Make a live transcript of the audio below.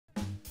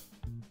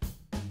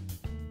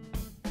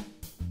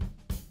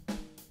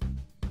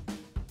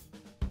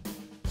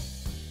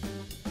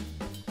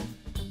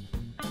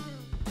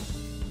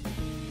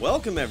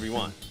Welcome,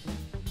 everyone.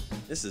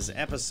 This is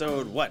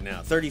episode, what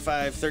now?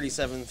 35,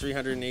 37,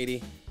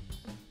 380?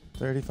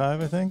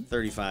 35, I think.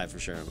 35 for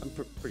sure. I'm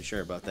pretty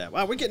sure about that.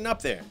 Wow, we're getting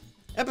up there.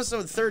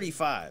 Episode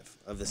 35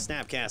 of the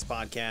Snapcast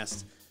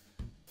podcast.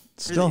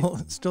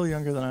 Still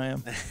younger than I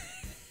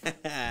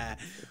am.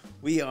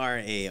 We are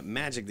a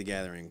Magic the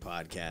Gathering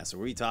podcast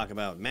where we talk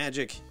about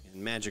magic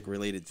and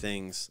magic-related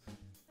things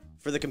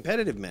for the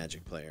competitive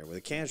Magic player with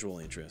a casual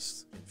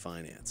interest in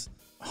finance.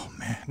 Oh,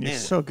 man, you're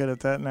so good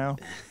at that now.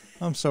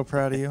 I'm so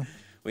proud of you.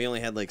 We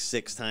only had like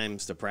 6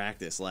 times to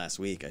practice last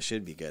week. I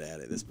should be good at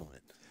it at this point.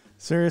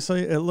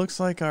 Seriously, it looks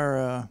like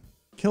our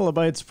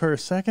kilobytes per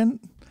second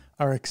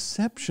are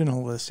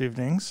exceptional this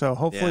evening. So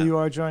hopefully you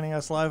are joining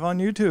us live on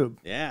YouTube.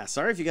 Yeah,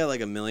 sorry if you got like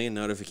a million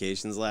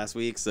notifications last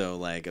week. So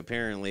like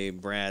apparently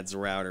Brad's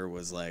router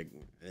was like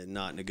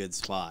not in a good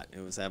spot. It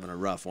was having a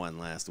rough one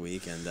last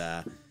week,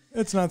 and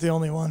it's not the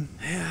only one.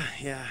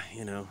 Yeah,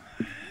 you know,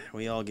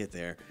 we all get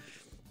there.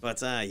 But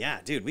yeah,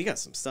 dude, we got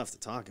some stuff to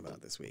talk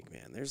about this week,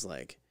 man. There's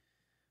like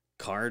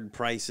card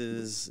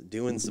prices,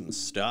 doing some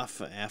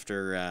stuff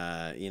after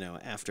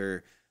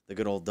after the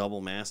good old double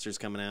masters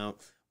coming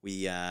out.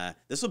 We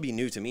this will be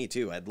new to me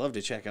too. I'd love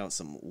to check out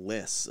some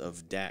lists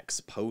of decks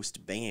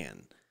post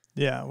ban.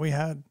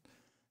 Yeah,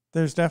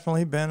 there's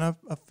definitely been a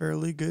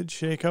fairly good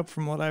shakeup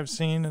from what I've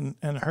seen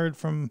and heard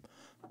from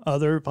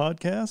other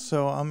podcasts.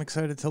 So I'm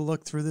excited to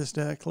look through this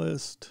deck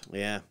list.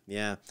 Yeah.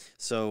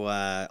 So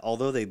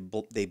although they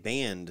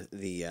banned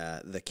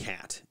the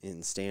cat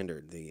in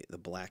standard, the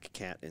black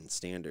cat in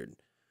standard,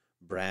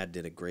 Brad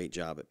did a great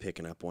job at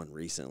picking up one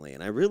recently,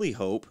 and I really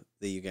hope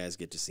that you guys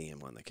get to see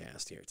him on the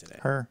cast here today.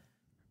 Her.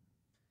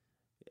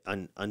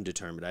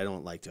 Undetermined. I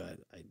don't like to.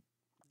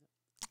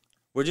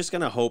 We're just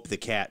gonna hope the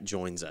cat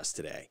joins us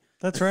today.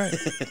 That's right.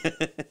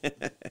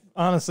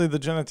 Honestly, the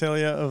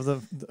genitalia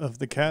of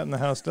the cat in the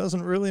house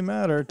doesn't really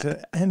matter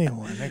to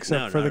anyone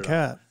except for the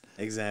cat.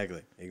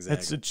 Exactly.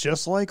 It's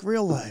just like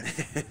real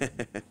life.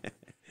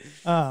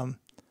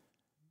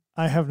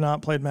 I have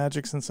not played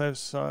Magic since I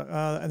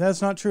saw.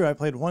 That's not true. I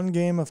played one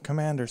game of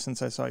Commander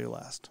since I saw you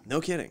last.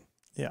 No kidding.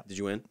 Yeah. Did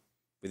you win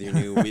with your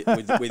new with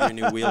your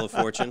new Wheel of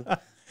Fortune?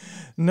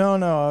 No.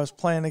 I was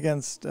playing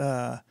against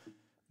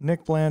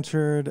Nick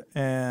Blanchard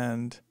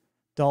and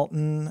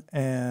Dalton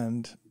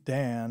and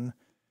Dan.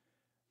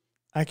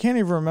 I can't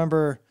even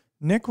remember.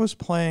 Nick was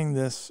playing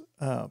this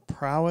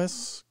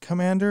prowess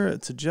commander.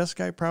 It's a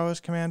Jeskai prowess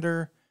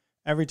commander.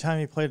 Every time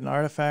he played an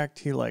artifact,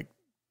 he like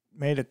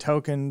made a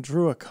token,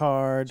 drew a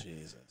card.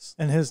 Jesus.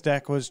 And his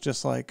deck was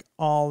just like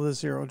all the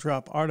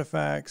 0-drop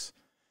artifacts.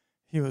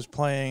 He was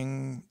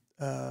playing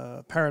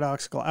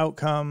Paradoxical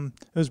Outcome.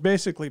 It was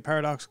basically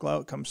Paradoxical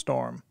Outcome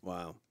Storm.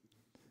 Wow.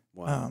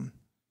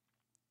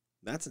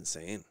 That's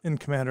insane. In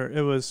Commander,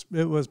 it was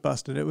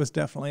busted. It was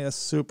definitely a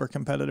super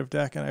competitive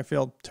deck, and I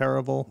feel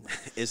terrible.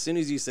 As soon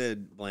as you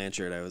said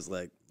Blanchard, I was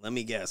like, let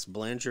me guess,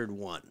 Blanchard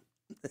won.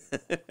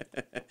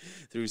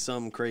 Through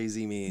some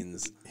crazy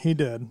means. He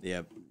did.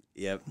 Yep.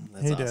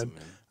 That's he awesome, did.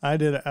 Man. I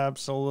did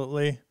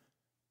absolutely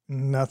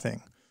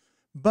nothing.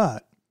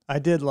 But I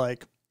did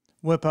like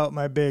whip out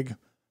my big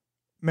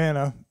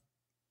mana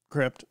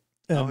crypt.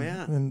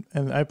 And,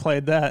 and I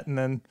played that, and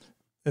then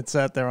it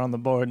sat there on the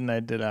board, and I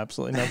did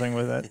absolutely nothing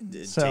with it.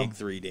 Take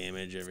 3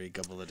 damage every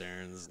couple of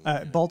turns.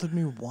 It bolted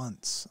me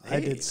once. Hey, I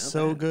did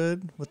so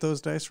good with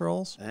those dice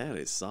rolls. That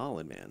is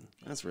solid, man.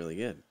 That's really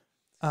good.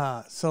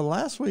 So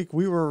last week,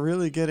 we were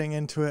really getting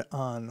into it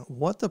on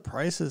what the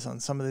prices on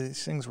some of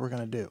these things we're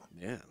going to do.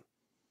 Yeah.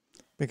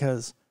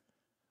 Because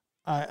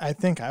I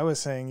think I was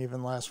saying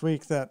even last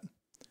week that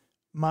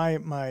my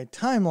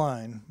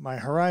timeline, my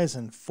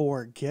horizon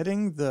for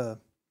getting the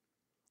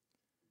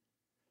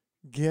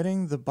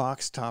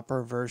box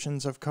topper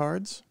versions of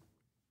cards,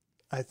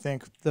 I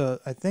think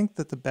that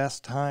the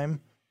best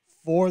time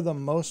for the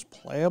most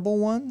playable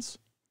ones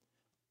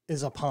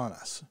is upon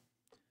us.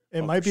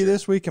 It might be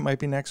this week, it might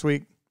be next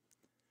week.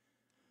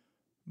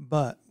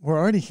 But we're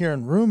already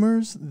hearing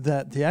rumors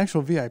that the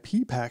actual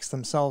VIP packs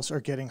themselves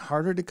are getting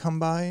harder to come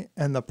by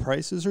and the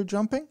prices are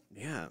jumping.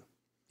 Yeah.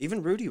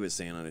 Even Rudy was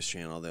saying on his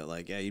channel that,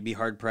 like, yeah, you'd be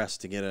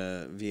hard-pressed to get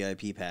a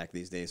VIP pack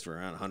these days for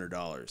around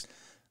 $100.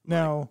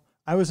 Now,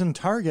 I was in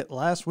Target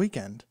last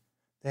weekend.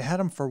 They had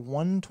them for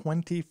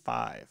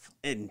 $125.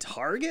 In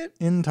Target?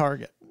 In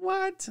Target.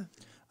 What?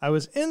 I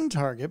was in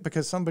Target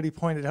because somebody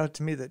pointed out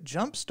to me that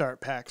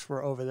Jumpstart packs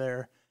were over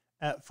there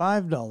at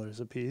 $5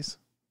 a piece.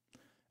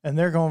 And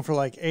they're going for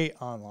like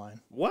 $8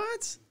 online.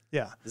 What?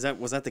 Yeah.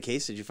 Was that the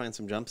case? Did you find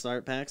some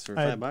Jumpstart packs for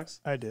 $5?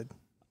 I did.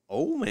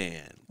 Oh,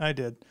 man. I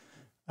did.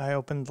 I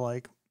opened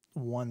like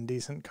one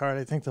decent card.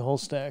 I think the whole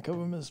stack of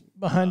them is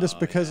behind us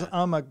because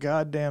I'm a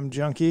goddamn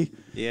junkie.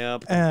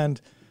 Yep. And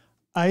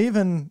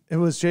it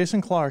was Jason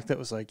Clark that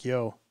was like,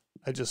 yo,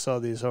 I just saw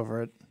these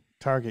over at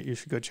Target. You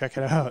should go check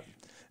it out.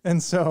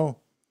 And so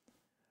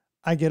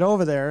I get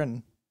over there,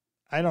 and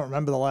I don't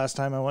remember the last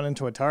time I went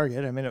into a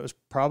Target. I mean, it was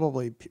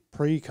probably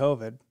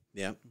pre-COVID.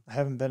 Yep. I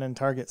haven't been in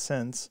Target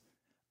since.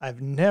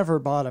 I've never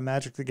bought a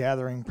Magic the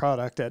Gathering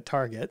product at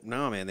Target.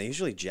 No, man. They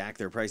usually jack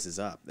their prices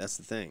up. That's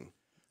the thing.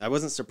 I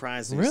wasn't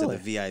surprised when you Really?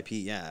 said the VIP.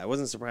 Yeah, I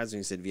wasn't surprised when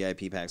you said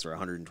VIP packs were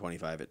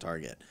 125 at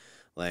Target.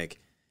 Like,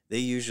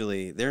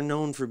 they're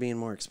known for being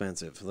more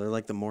expensive. They're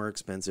like the more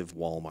expensive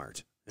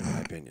Walmart, in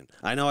my opinion.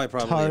 I know I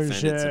probably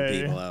offended some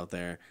Target. people out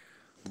there,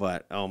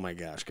 but oh my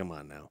gosh, come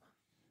on now.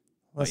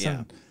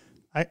 Listen,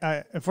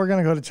 I if we're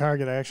gonna go to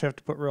Target, I actually have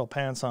to put real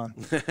pants on.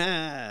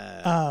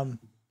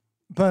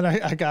 But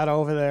I got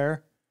over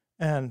there,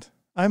 and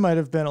I might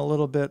have been a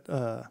little bit.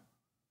 I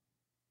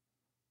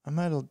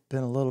might have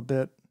been a little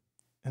bit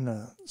in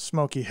a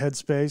smoky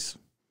headspace,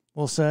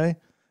 we'll say.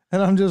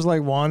 And I'm just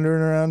like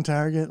wandering around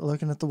Target,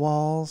 looking at the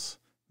walls.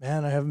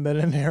 Man, I haven't been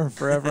in here in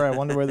forever. I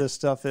wonder where this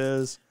stuff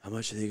is. How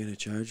much are they going to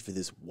charge for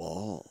this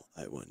wall,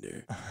 I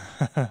wonder?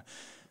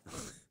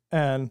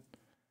 And,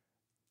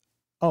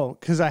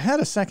 because I had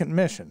a second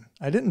mission.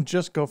 I didn't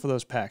just go for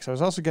those packs. I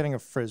was also getting a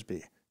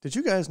Frisbee. Did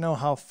you guys know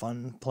how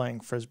fun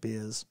playing Frisbee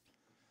is?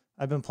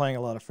 I've been playing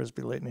a lot of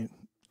Frisbee lately.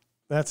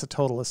 That's a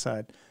total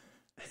aside.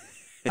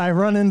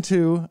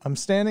 I'm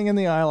standing in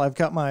the aisle. I've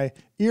got my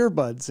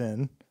earbuds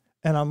in,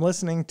 and I'm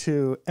listening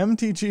to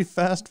MTG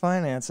Fast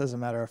Finance, as a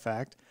matter of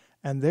fact,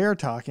 and they're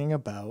talking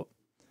about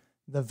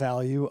the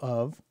value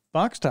of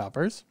box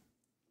toppers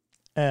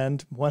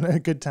and when a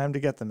good time to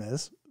get them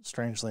is,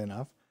 strangely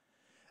enough.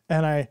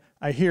 And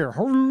I hear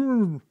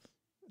through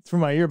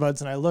my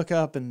earbuds, and I look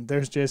up, and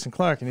there's Jason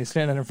Clark, and he's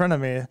standing in front of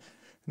me, and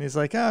he's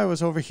like, I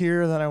was over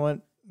here, then I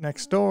went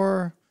next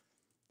door,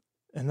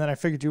 and then I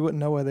figured you wouldn't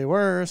know where they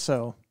were,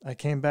 so I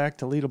came back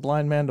to lead a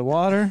blind man to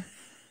water.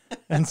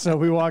 And so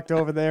we walked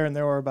over there, and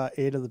there were about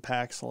 8 of the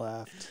packs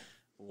left.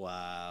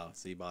 Wow.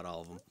 So you bought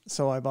all of them.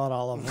 So I bought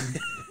all of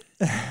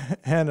them.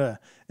 And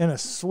in a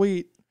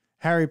sweet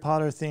Harry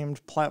Potter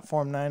themed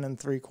Platform 9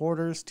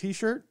 3/4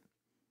 t-shirt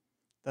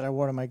that I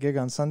wore to my gig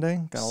on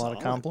Sunday. Got a lot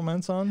of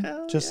compliments on.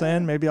 Hell Just yeah.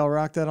 saying, maybe I'll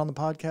rock that on the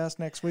podcast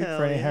next week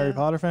for any yeah. Harry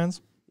Potter fans.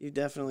 You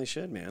definitely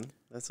should, man.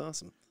 That's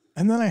awesome.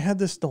 And then I had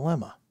this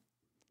dilemma.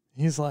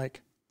 He's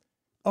like,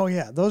 oh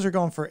yeah, those are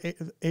going for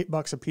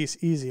 $8 a piece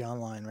easy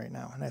online right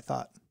now. And I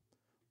thought,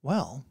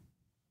 well,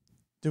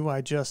 do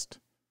I just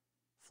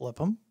flip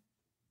them?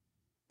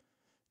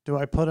 Do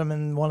I put them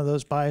in one of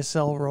those buy,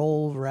 sell,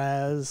 roll,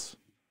 Raz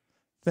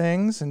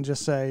things and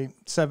just say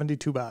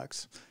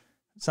 $72?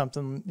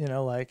 Something,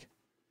 like,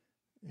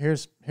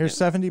 here's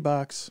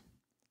 $70.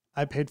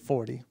 I paid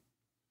 $40.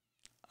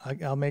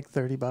 I'll make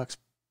 $30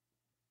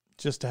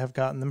 just to have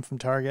gotten them from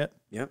Target.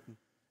 Yep.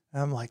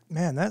 And I'm like,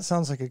 man, that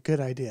sounds like a good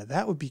idea.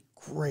 That would be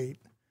great.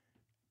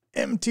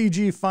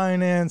 MTG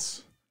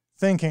Finance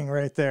thinking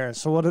right there.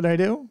 So what did I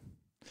do?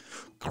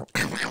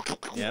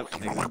 Yep.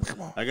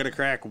 I got to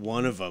crack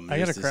one of them. I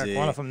got to crack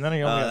one of them. Then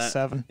I only got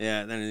 7.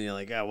 Yeah. Then you're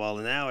like, oh, well,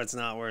 now it's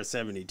not worth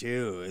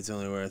 72. It's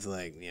only worth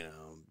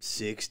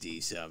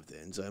 60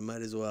 something. So I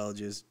might as well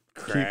just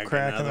keep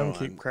cracking them.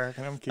 Keep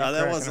cracking them. Oh,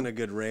 that wasn't a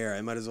good rare. I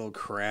might as well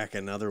crack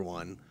another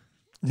one.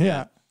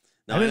 Yeah.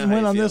 No, I didn't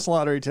win on this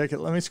lottery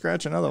ticket. Let me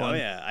scratch another one. Oh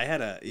yeah, I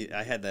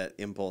had that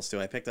impulse too.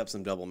 I picked up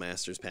some double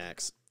Masters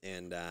packs,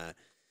 and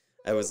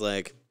I was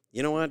like,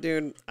 you know what,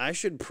 dude? I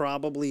should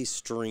probably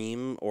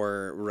stream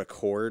or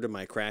record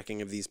my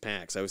cracking of these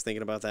packs. I was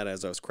thinking about that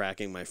as I was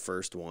cracking my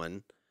first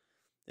one,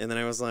 and then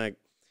I was like,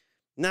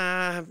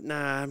 nah,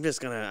 I'm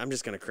just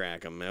gonna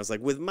crack them. I was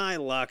like, with my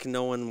luck,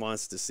 no one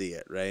wants to see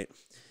it, right?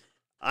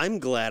 I'm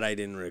glad I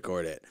didn't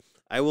record it.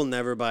 I will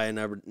never buy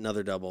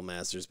another double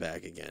Masters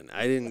pack again.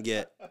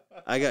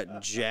 I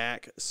got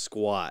jack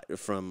squat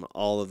from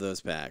all of those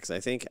packs. I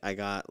think I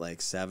got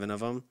like 7 of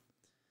them,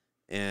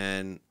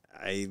 and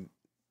I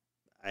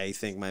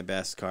think my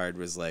best card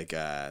was like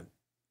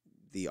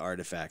the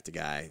artifact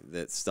guy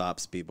that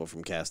stops people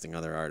from casting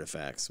other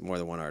artifacts, more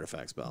than one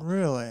artifact spell.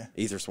 Really?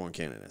 Aethersworn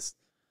Canonist.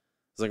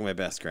 It's like my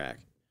best crack,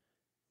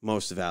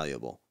 most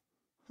valuable.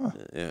 Huh.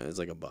 Yeah, it's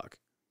like $1.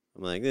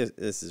 I'm like,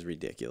 this is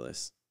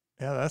ridiculous.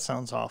 Yeah, that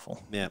sounds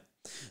awful. Yeah.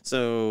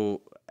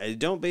 So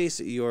don't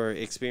base your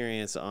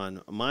experience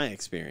on my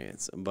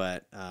experience,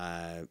 but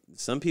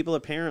some people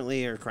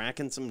apparently are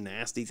cracking some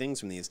nasty things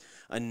from these,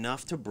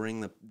 enough to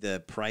bring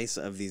the price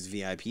of these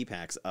VIP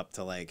packs up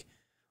to like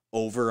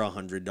over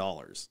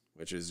 $100,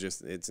 which is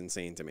just, it's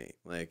insane to me.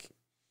 Like,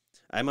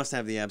 I must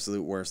have the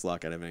absolute worst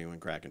luck out of anyone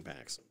cracking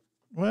packs.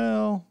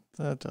 Well,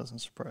 that doesn't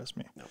surprise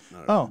me. No,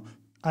 not at all.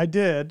 I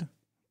did,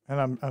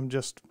 and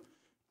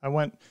I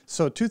went,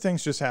 so 2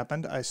 things just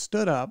happened. I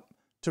stood up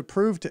to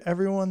prove to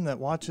everyone that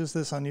watches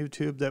this on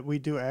YouTube that we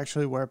do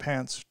actually wear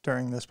pants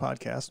during this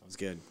podcast. That was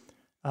good.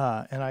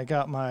 And I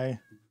got my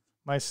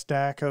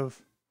stack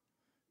of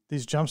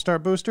these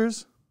Jumpstart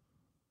boosters.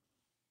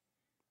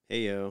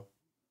 Hey, yo.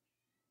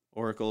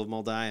 Oracle of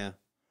Moldiah.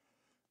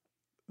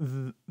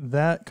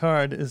 That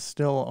card is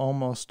still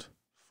almost,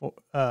 it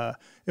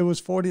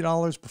was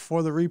 $40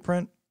 before the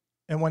reprint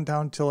and went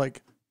down to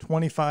like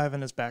 25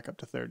 and is back up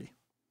to 30.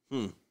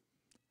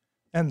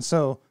 And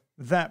so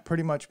that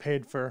pretty much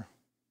paid for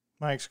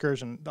my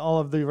excursion. All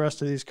of the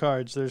rest of these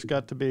cards, there's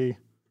got to be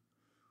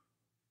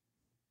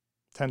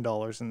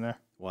 $10 in there.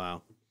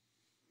 Wow.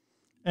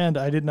 And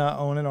I did not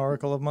own an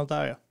Oracle of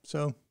Moldiah.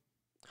 So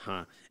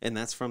Huh. And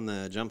that's from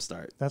the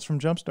Jumpstart. That's from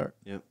Jumpstart.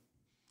 Yep.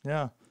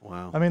 Yeah.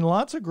 Wow. I mean,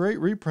 lots of great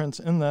reprints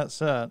in that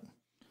set.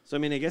 So, I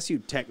mean, I guess you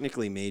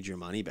technically made your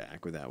money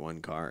back with that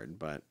one card,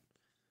 but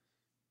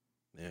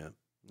yeah.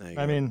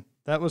 I mean,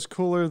 that was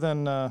cooler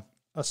than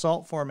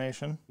Assault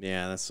Formation.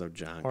 Yeah, that's so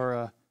junk.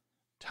 Or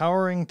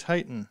Towering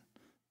Titan.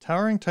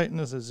 Towering Titan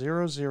is a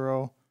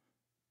 0/0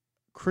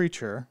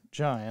 creature,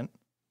 giant,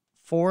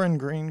 4 in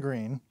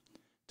green.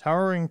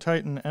 Towering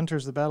Titan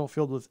enters the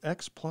battlefield with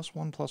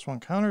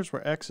X+1/+1 counters,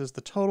 where X is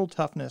the total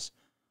toughness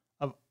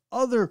of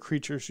other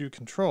creatures you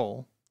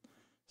control.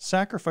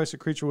 Sacrifice a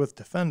creature with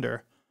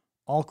Defender.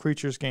 All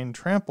creatures gain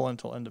trample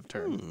until end of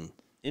turn.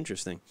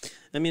 Interesting.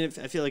 I mean,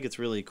 I feel like it's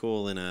really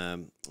cool in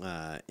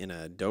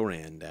a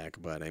Doran deck,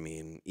 but I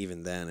mean,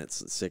 even then,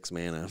 it's 6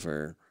 mana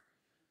for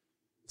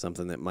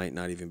something that might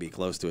not even be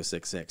close to a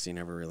 6/6. You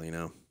never really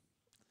know.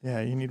 Yeah,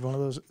 you need one of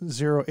those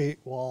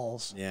 0/8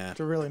 walls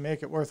to really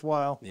make it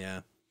worthwhile.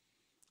 Yeah.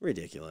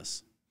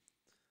 Ridiculous.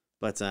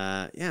 But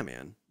yeah,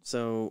 man.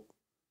 So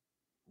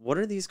what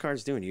are these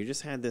cards doing? You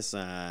just had this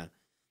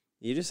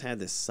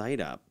site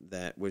up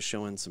that was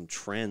showing some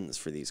trends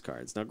for these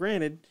cards. Now,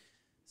 granted,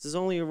 this is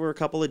only over a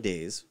couple of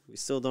days. We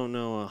still don't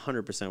know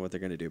 100% what they're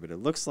going to do, but it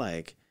looks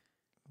like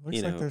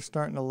they're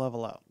starting to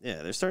level out.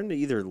 Yeah, they're starting to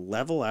either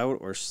level out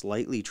or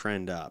slightly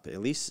trend up. At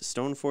least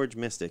Stoneforge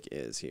Mystic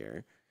is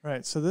here.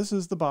 Right. So this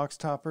is the box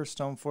topper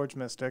Stoneforge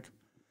Mystic.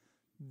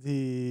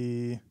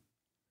 The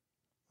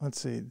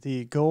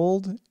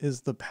gold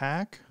is the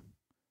pack,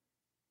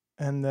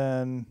 and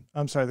then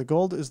the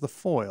gold is the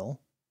foil,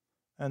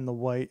 and the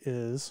white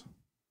is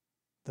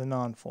the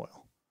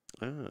non-foil.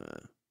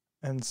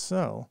 And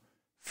so,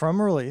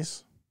 from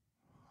release,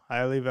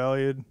 highly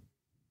valued,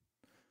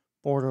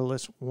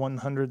 borderless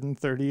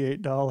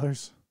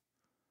 $138,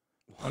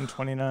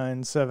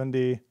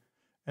 $129.70,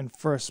 and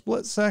for a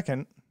split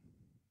second,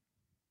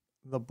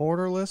 the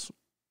borderless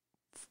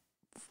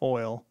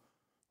foil,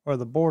 or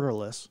the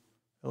borderless,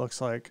 it looks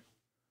like.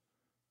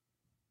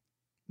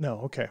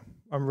 No, okay.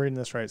 I'm reading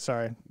this right.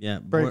 Sorry. Yeah.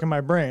 Breaking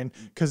my brain,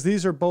 because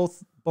these are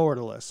both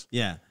borderless.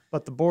 Yeah.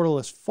 But the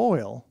borderless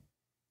foil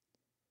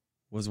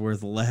was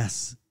worth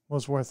less.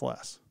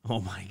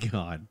 Oh my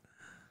God.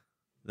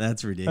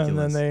 That's ridiculous. And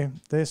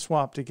then they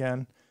swapped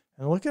again.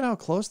 And look at how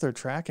close they're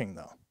tracking,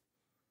 though.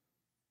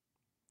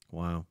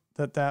 Wow.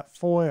 That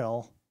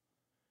foil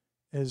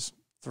is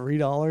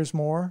 $3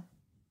 more.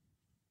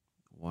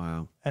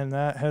 Wow. And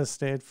that has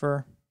stayed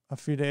for a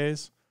few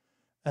days.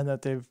 And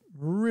that they've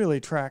really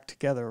tracked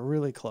together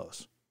really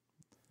close.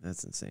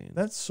 That's insane.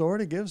 That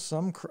sort of gives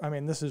some... I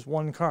mean, this is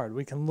one card.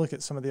 We can look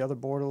at some of the other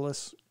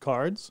borderless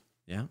cards.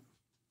 Yeah.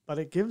 But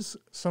it gives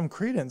some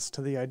credence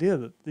to the idea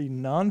that the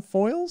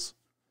non-foils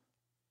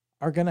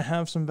are going to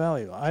have some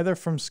value, either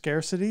from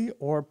scarcity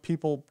or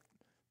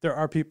there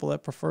are people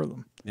that prefer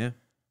them. Yeah.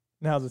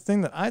 Now, the thing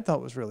that I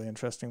thought was really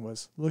interesting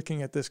was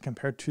looking at this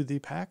compared to the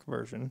pack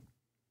version.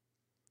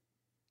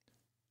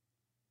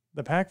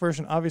 The pack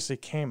version obviously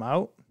came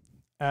out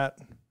at,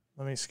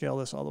 let me scale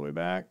this all the way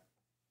back.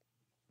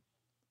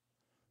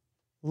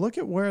 Look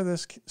at where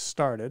this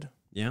started.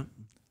 Yeah.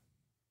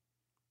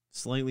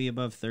 Slightly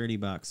above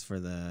 $30 for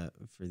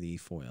the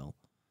foil.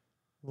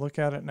 Look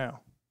at it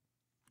now.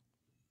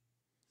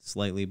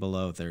 Slightly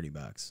below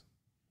 $30.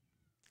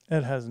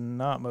 It has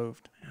not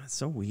moved. It's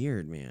so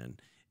weird, man.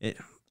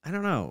 I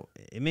don't know.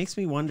 It makes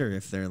me wonder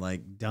if they're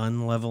like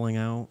done leveling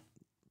out.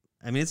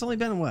 I mean, it's only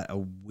been what, a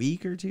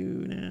week or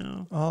two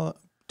now?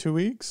 2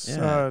 weeks,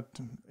 Yeah.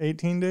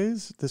 18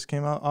 days. This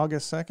came out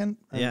August 2nd.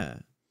 Yeah.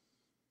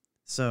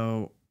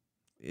 So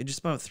just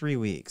about 3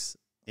 weeks.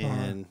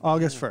 And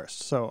August 1st.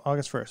 So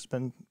August 1st,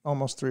 been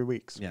almost 3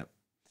 weeks. Yeah.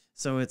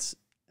 So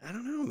I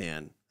don't know,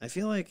 man. I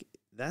feel like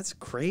that's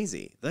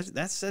crazy.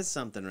 That says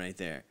something right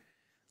there.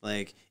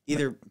 Like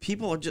either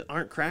people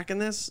aren't cracking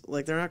this,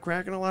 like they're not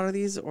cracking a lot of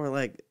these, or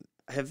like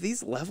have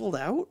these leveled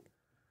out?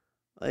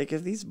 Like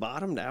have these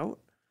bottomed out?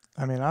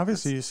 I mean,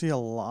 obviously you see a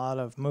lot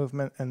of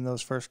movement in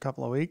those first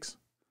couple of weeks.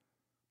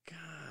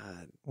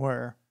 God.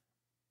 Where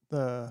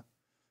the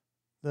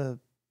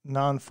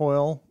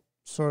non-foil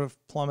sort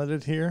of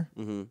plummeted here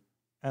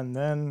and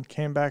then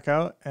came back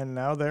out, and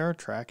now they're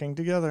tracking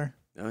together.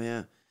 Oh,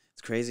 yeah.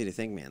 It's crazy to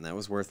think, man. That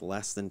was worth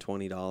less than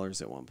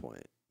 $20 at one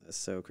point. That's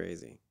so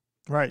crazy.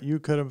 Right. You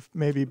could have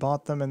maybe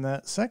bought them in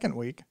that second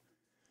week.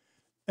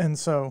 And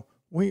so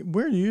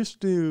we're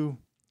used to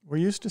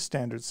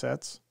standard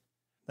sets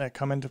that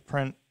come into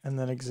print and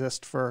then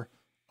exist for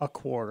a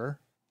quarter,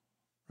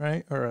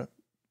 right? Or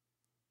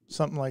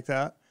something like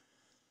that.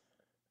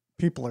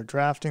 People are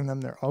drafting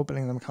them. They're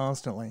opening them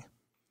constantly.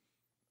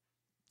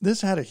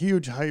 This had a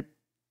huge hype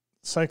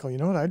cycle. You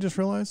know what I just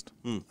realized?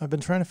 I've been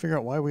trying to figure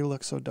out why we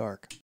look so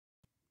dark.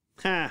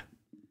 Ha!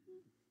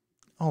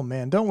 Oh,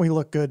 man, don't we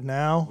look good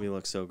now? We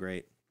look so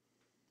great.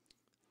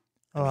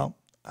 Well,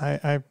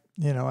 I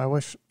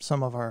wish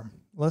some of our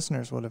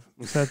listeners would have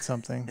said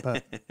something,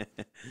 but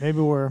maybe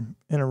we're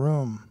in a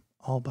room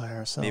all by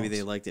ourselves. Maybe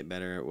they liked it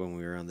better when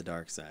we were on the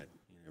dark side.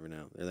 You never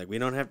know. They're like, we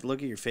don't have to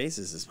look at your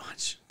faces as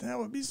much. That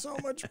would be so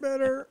much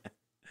better.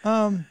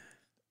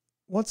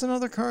 What's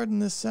another card in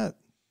this set?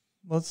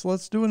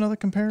 Let's do another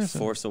comparison.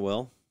 Force of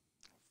Will.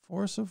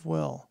 Force of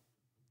Will.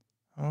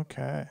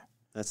 Okay.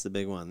 That's the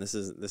big one. This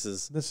is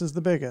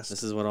the biggest.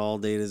 This is what all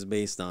data is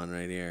based on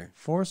right here.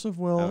 Force of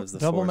Will,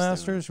 Double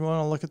Masters. You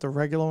want to look at the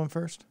regular one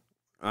first?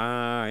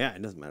 Yeah,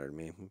 it doesn't matter to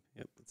me.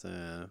 Yep, it's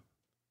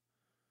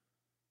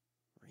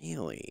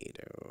really,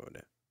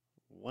 dude.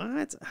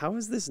 What? How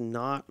is this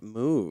not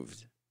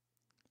moved?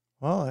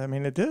 Well, I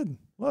mean, it did.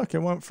 Look, it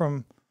went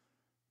from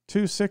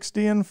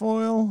 260 in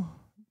foil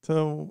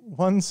to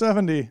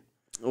 170.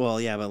 Well,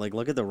 yeah, but like,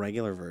 look at the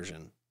regular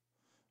version.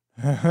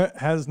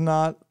 Has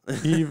not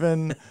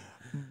even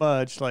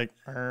budged. Like,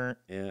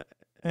 yeah.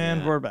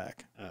 And we're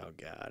back. Oh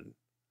God,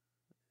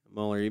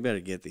 Muller, you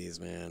better get these,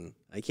 man.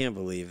 I can't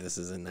believe this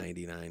is a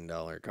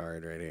 $99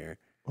 card right here.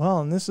 Well,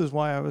 and this is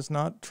why I was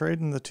not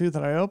trading the two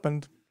that I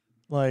opened.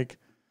 Like,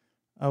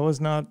 I was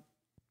not.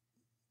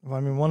 Well,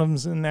 I mean, one of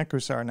them's in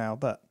Necrosar now,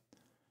 but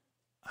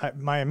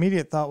my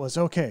immediate thought was,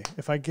 okay,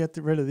 if I get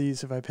rid of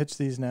these, if I pitch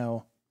these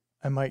now,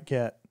 I might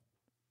get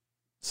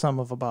some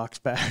of a box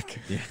back.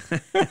 Yeah.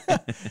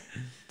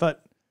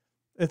 But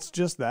it's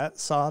just that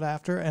sought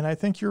after, and I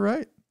think you're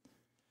right.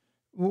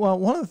 Well,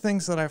 one of the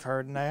things that I've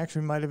heard, and I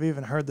actually might have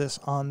even heard this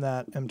on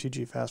that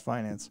MTG Fast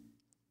Finance,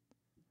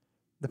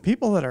 the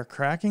people that are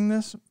cracking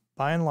this,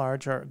 by and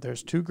large,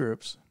 there's two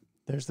groups.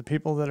 There's the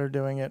people that are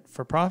doing it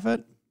for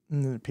profit,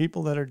 and the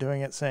people that are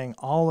doing it saying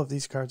all of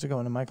these cards are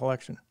going in my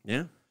collection.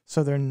 Yeah.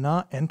 So they're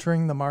not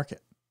entering the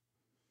market.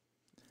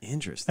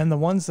 Interesting. And the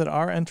ones that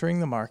are entering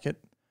the market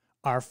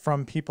are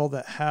from people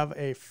that have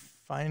a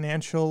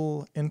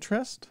financial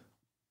interest.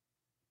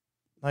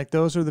 Like,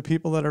 those are the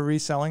people that are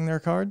reselling their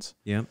cards.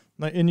 Yeah.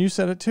 Like, and you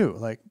said it too.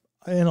 Like,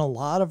 in a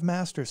lot of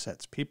master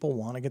sets, people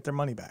want to get their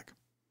money back.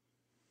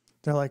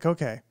 They're like,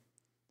 okay,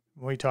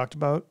 we talked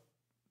about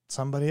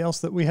somebody else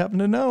that we happen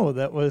to know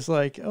that was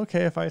like,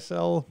 okay, if I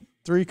sell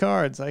 3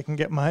 cards, I can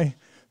get my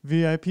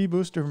VIP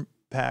booster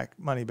pack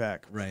money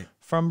back. Right.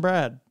 From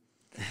Brad.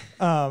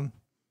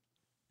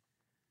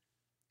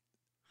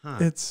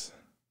 It's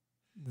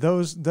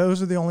those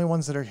are the only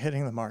ones that are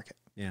hitting the market.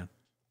 Yeah.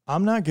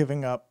 I'm not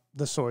giving up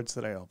the swords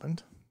that I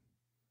opened.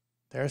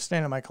 They're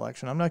staying in my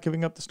collection. I'm not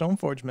giving up the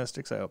Stoneforge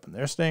Mystics I opened.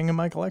 They're staying in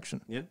my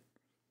collection. Yeah.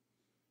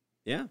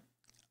 Yeah.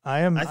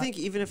 I think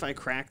even if I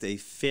cracked a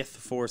 5th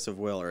Force of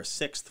Will or a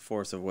 6th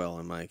Force of Will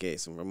in my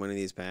case from one of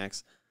these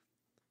packs,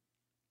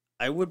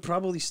 I would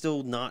probably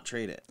still not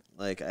trade it.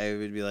 Like, I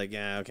would be like,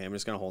 yeah, okay, I'm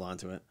just gonna hold on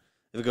to it.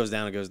 If it goes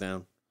down, it goes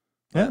down.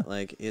 Yeah. But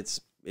like, it's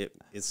a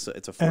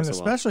Force of Will. And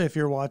especially if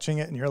you're watching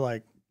it and you're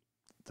like,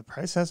 the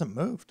price hasn't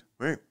moved.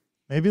 Right.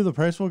 Maybe the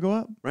price will go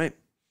up. Right.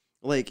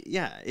 Like,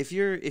 yeah, if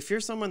you're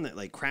someone that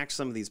like cracks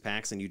some of these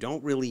packs and you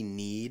don't really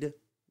need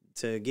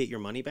to get your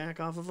money back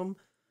off of them,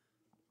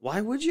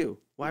 why would you?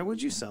 Why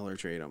would you sell or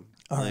trade them?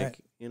 All right.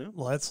 You know?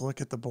 Let's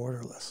look at the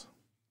borderless.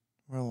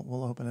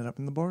 We'll open it up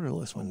in the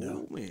borderless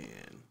window. Oh,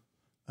 man.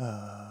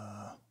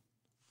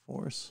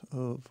 Force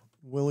of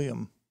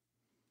William.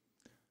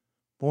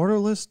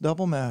 Borderless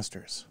Double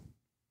Masters.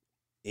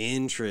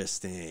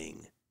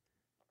 Interesting.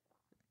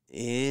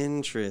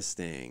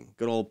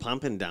 Good old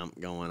pump and dump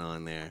going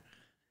on there.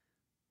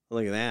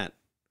 Look at that.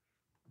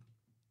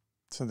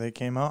 So they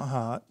came out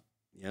hot.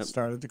 Yep.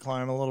 Started to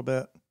climb a little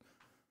bit.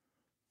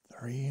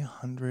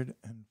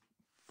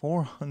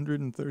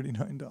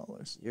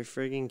 $439. You're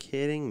friggin'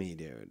 kidding me,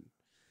 dude.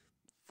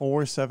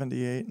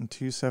 $478 and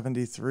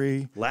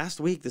 $273. Last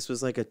week, this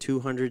was like a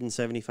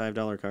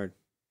 $275 card.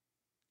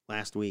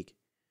 Last week.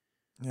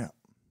 Yeah.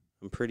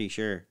 I'm pretty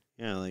sure.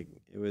 Yeah, like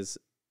maybe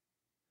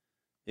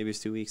it was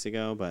 2 weeks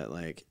ago, but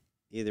like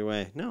either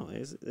way, no, it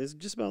was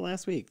just about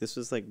last week. This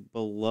was like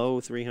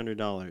below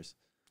 $300.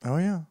 Oh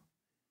yeah.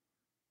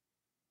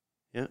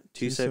 Yeah,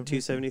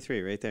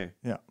 273 right there.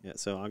 Yeah. Yeah,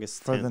 so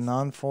August 10th. For the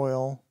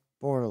non-foil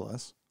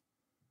borderless.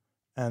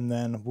 And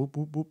then whoop,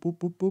 whoop, whoop,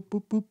 whoop, whoop, whoop,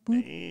 whoop, whoop,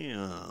 whoop.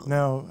 Damn.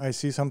 Now, I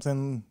see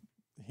something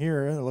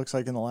here. It looks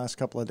like in the last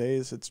couple of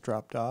days it's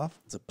dropped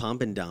off. It's a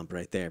pump and dump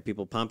right there.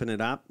 People pumping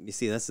it up. You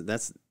see, that's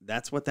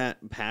what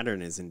that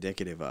pattern is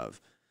indicative of.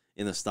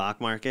 In the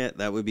stock market,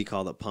 that would be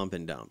called a pump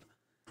and dump.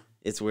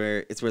 It's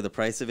where the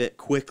price of it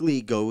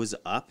quickly goes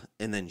up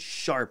and then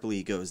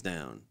sharply goes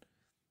down.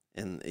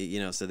 And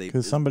so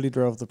because somebody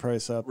drove the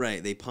price up,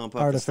 right? They pump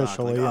up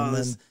artificially. The stock,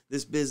 like,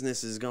 this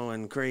business is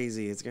going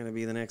crazy. It's going to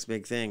be the next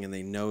big thing, and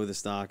they know the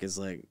stock is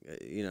like,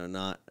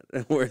 not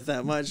worth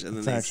that much, and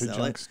then they actually sell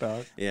junk it.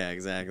 stock. Yeah,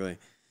 exactly.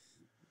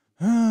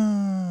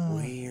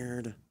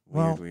 Weird.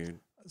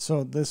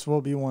 So this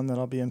will be one that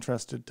I'll be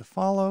interested to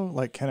follow.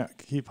 Like, can it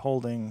keep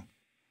holding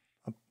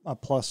a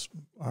plus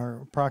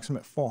or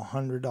approximate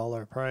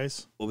 $400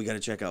 price? Well, we got to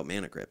check out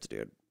Mana Crypt,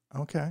 dude.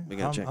 Okay, We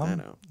got to check that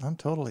out. I'm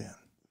totally in.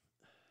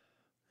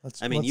 Let's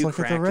you look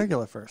at the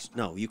regular first.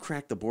 No, you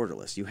cracked the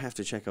borderless. You have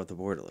to check out the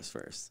borderless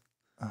first.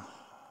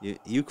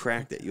 You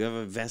cracked it. You have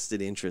a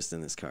vested interest in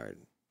this card.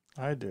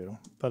 I do,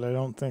 but I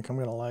don't think I'm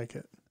going to like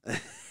it.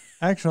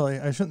 Actually,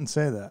 I shouldn't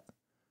say that.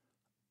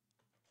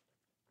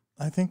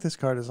 I think this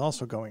card is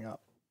also going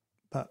up,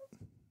 but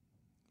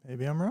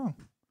maybe I'm wrong.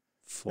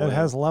 Foil. It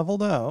has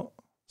leveled out,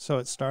 So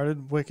it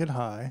started wicked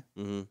high.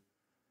 Mm-hmm.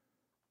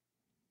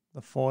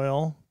 The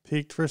foil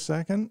peaked for a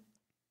second.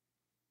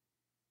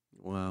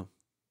 Wow.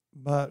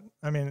 But,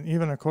 I mean,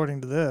 even according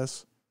to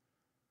this,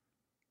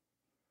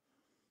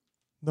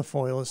 the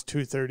foil is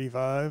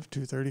 235,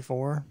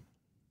 234.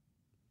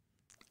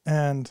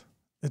 And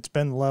it's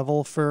been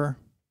level for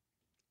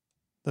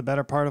the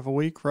better part of a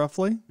week,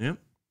 roughly. Yep.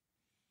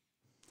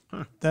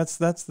 Huh. That's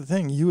the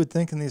thing. You would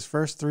think in these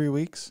first 3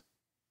 weeks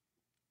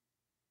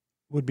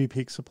would be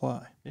peak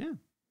supply. Yeah.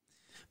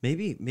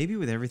 Maybe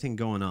with everything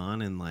going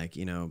on and like,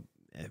 you know,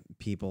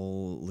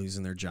 people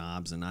losing their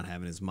jobs and not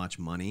having as much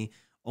money,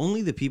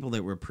 only the people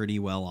that were pretty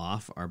well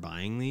off are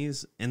buying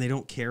these and they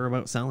don't care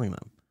about selling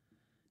them.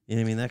 You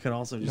know what I mean? That could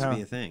also just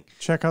be a thing.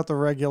 Check out the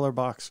regular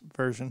box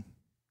version.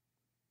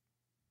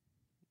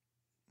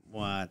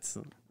 What?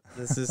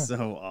 This is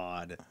so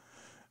odd.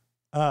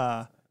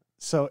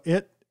 So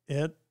it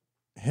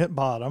hit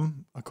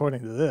bottom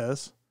according to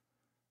this.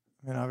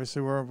 I mean,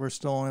 obviously we're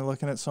still only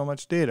looking at so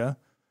much data,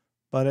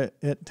 but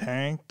it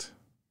tanked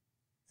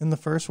in the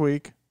first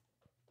week,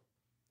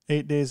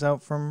 8 days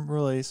out from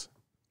release,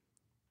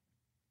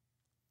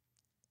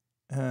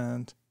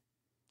 and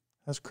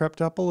has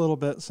crept up a little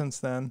bit since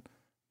then.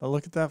 But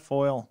look at that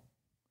foil.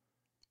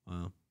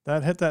 Wow.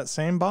 That hit that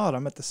same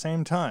bottom at the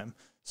same time.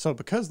 So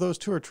because those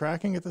two are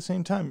tracking at the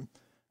same time,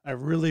 I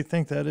really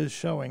think that is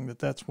showing that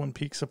that's when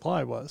peak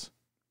supply was.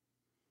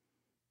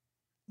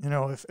 You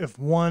know, if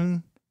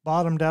one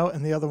bottomed out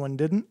and the other one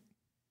didn't,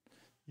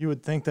 you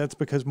would think that's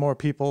because more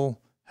people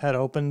had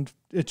opened.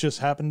 It just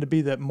happened to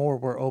be that more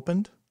were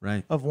opened,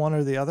 right, of one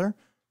or the other.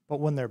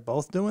 But when they're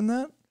both doing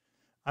that,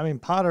 I mean,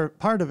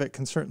 part of it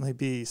can certainly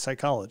be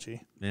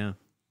psychology. Yeah.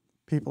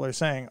 People are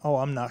saying, oh,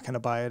 I'm not going to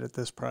buy it at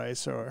this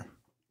price, or...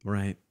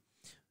 Right.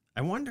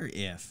 I wonder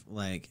if,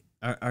 like,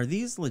 are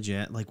these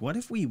legit? Like, what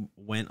if we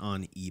went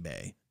on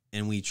eBay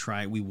and we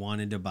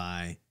wanted to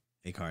buy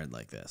a card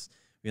like this?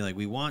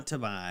 We want to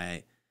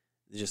buy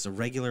just a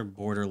regular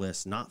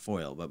borderless, not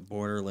foil, but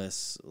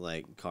borderless,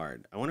 like,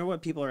 card. I wonder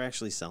what people are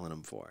actually selling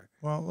them for.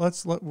 Well,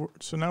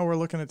 so now we're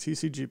looking at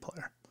TCG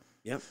Player.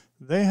 Yep.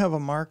 They have a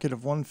market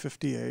of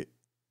 158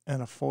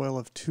 and a foil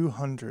of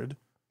 200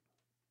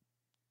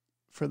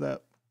 for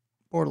that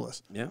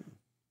borderless. Yep.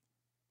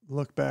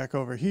 Look back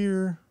over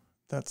here.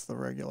 That's the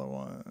regular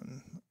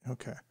one.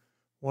 Okay.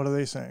 What are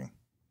they saying?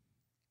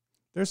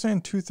 They're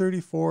saying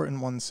 234 and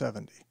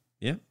 170.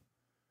 Yep.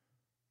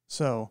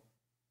 So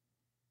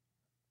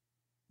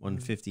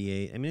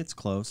 158. I mean, it's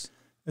close.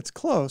 It's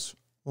close.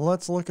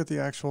 Let's look at the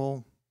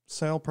actual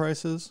sale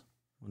prices.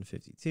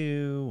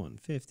 152,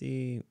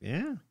 150.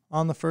 Yeah.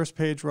 On the first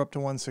page, we're up to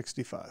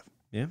 165.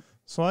 Yeah.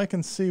 So I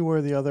can see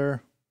where the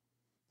other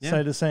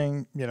site is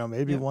saying, you know,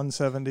 maybe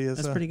 170 is...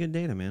 That's pretty good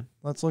data, man.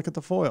 Let's look at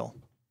the foil.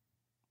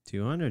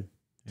 200.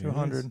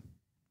 200.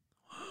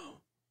 Wow.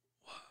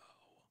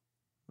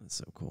 That's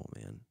so cool,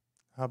 man.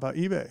 How about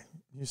eBay?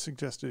 You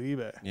suggested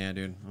eBay. Yeah,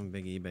 dude. I'm a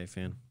big eBay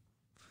fan.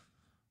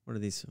 What are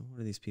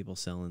these people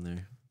selling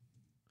there?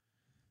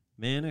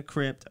 Mana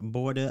Crypt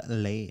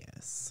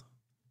Borderless.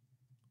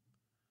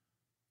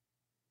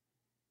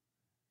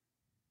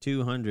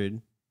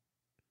 200.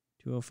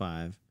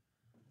 205.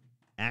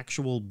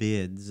 Actual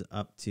bids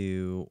up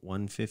to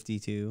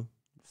 152.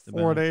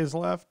 4 days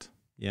left.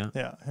 Yeah.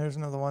 Yeah. Here's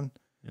another one.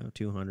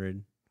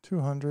 200.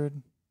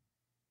 200.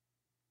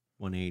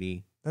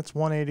 180. That's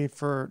 180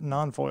 for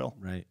non-foil.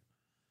 Right.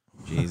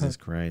 Jesus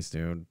Christ,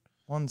 dude.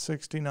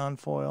 160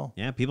 non-foil.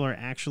 Yeah, people are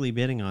actually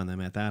bidding on them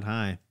at that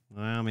high.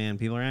 Wow, man,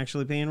 people are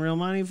actually paying real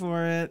money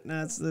for it.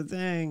 That's the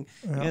thing.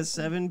 Yep. You got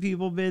 7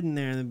 people bidding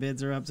there, and the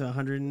bids are up to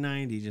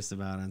 190 just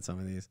about on some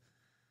of these.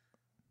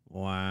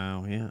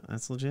 Wow. Yeah,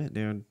 that's legit,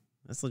 dude.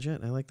 That's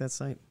legit. I like that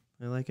site.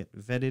 I like it.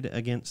 Vetted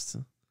against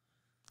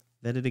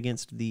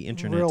the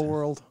internet. Real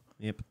world.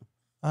 Yep.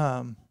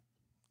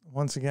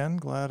 Once again,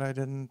 glad I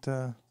didn't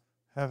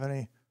have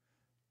any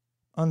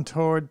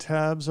untoward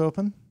tabs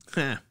open.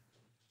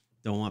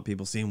 Don't want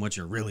people seeing what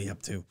you're really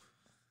up to.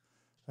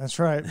 That's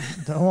right.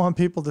 Don't want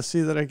people to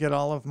see that I get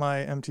all of my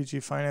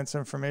MTG finance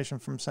information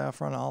from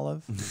Saffron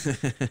Olive.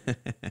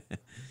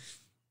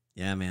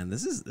 Yeah, man,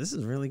 this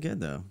is really good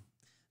though.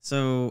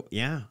 So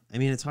yeah, I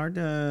mean it's hard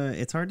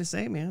to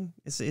say, man.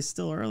 It's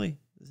still early,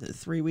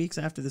 3 weeks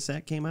after the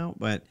set came out,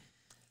 but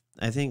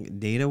I think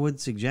data would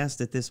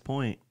suggest at this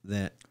point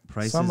that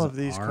prices Some of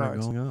these are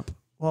cards going up.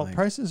 Well,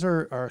 prices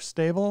are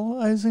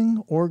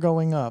stabilizing or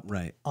going up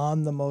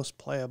on the most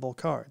playable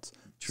cards.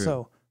 True.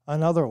 So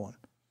another one.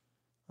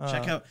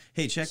 Check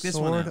this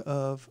Sword one out.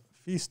 of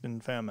Feast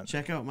and Famine.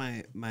 Check out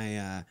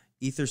my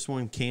Ether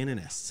Swarm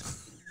Canonist.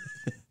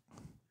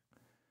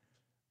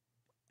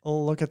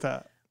 Oh, look at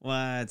that.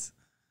 What?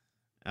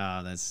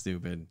 Oh, that's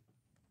stupid.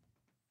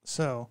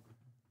 So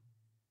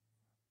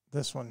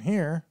this one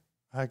here,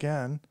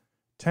 again,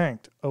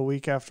 tanked a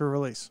week after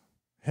release.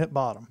 Hit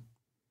bottom.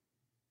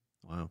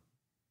 Wow.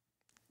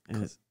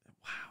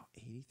 Wow,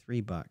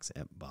 $83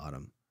 at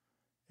bottom.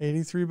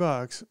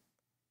 $83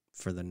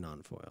 for the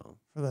non-foil.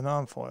 For the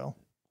non-foil.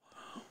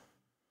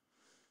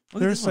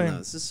 Look at this one, though.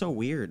 This is so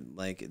weird.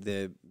 Like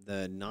the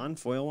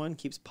non-foil one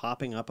keeps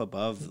popping up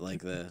above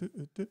like the.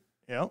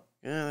 Yep.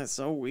 Yeah, that's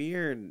so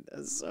weird.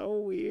 That's so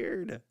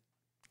weird.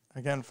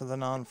 Again, for the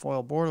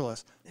non-foil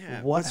borderless.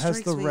 Yeah, what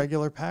has the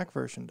regular pack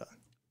version done?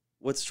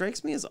 What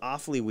strikes me as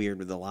awfully weird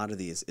with a lot of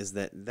these is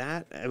that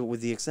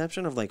with the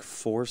exception of like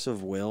Force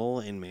of Will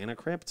and Mana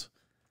Crypt,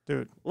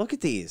 dude, look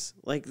at these.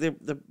 Like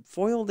the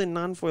foiled and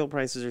non-foil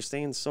prices are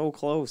staying so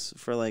close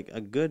for like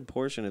a good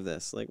portion of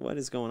this. Like, what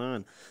is going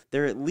on?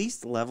 They're at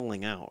least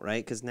leveling out,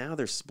 right? Because now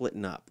they're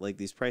splitting up. Like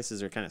these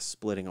prices are kind of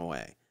splitting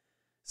away.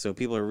 So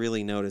people are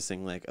really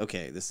noticing, like,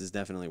 okay, this is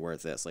definitely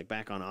worth this. Like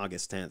back on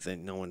August 10th,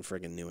 and no one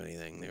friggin' knew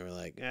anything. They were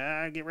like,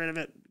 get rid of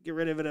it. Get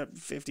rid of it at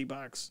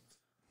 $50.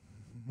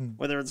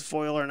 Whether it's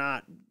foil or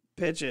not,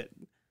 pitch it.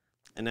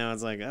 And now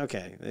it's like,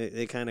 okay,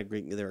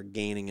 they're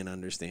gaining an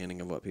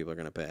understanding of what people are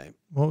going to pay.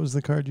 What was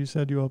the card you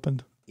said you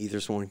opened?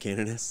 Aethersworn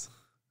Canoness.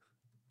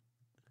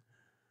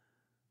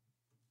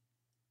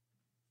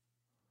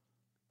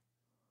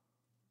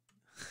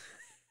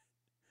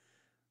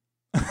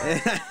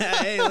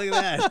 Hey, look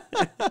at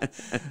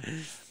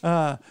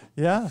that.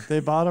 Yeah, they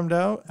bottomed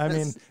out. I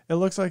mean, it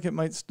looks like it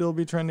might still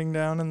be trending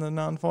down in the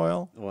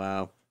non-foil.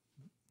 Wow.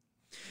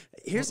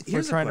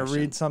 We're trying to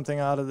read something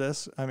out of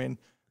this. I mean,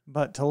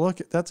 but to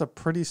look at, that's a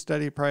pretty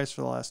steady price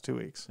for the last 2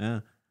 weeks.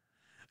 Yeah.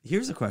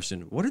 Here's a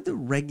question. What did the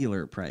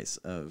regular price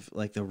of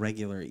like the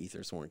regular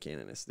Aethersworn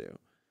Canoness do?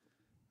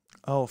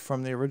 Oh,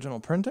 from the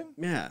original printing?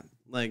 Yeah.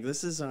 Like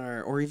this is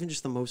or even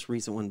just the most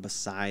recent one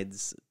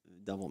besides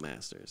Double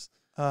Masters.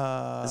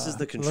 This is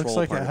the control. Looks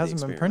like part it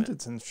hasn't been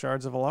printed since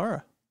Shards of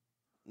Alara.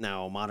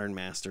 No, Modern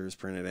Masters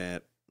printed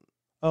it.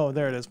 Oh,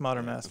 there it is,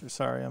 Modern Masters.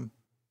 Sorry,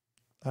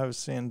 I was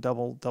seeing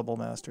double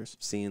Masters.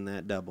 Seeing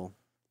that double.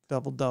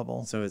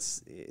 Double. So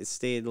it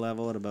stayed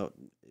level at about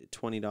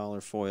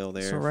 $20 foil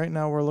there. So right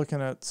now we're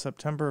looking at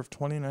September of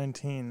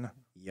 2019.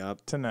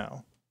 Yup. To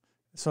now.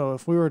 So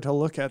if we were to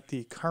look at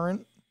the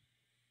current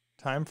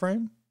time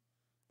frame.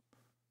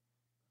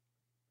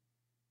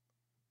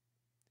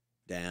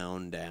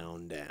 Down.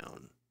 Down.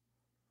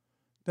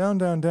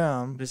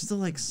 But it's still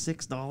like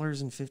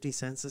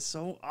 $6.50. It's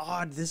so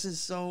odd. This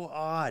is so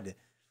odd.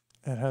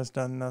 It has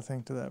done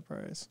nothing to that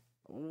price.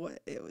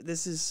 What?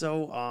 This is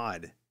so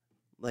odd.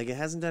 Like, it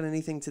hasn't done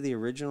anything to the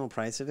original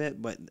price of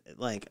it, but,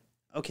 like,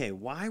 okay,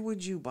 why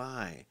would you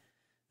buy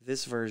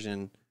this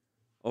version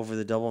over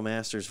the Double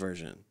Masters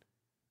version?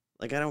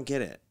 Like, I don't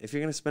get it. If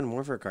you're going to spend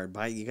more for a card,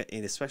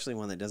 and especially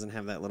one that doesn't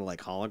have that little, like,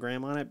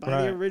 hologram on it,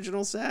 buy the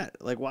original set.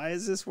 Like, why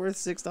is this worth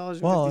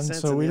 $6.50? Well, and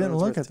so we didn't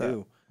look at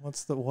that.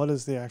 What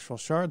is the actual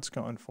shards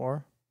going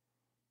for?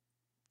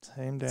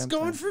 Same damn thing. It's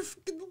going for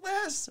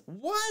less.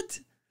 What?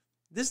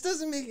 This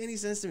doesn't make any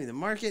sense to me. The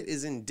market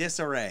is in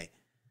disarray.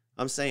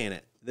 I'm saying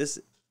it.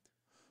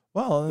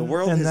 The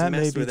world has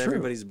messed with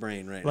everybody's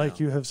brain right now. Like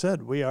you have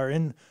said, we are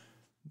in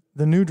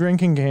the new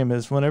drinking game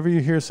is whenever you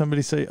hear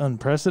somebody say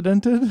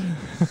unprecedented,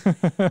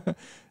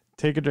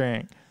 take a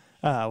drink.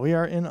 We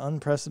are in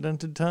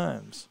unprecedented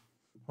times.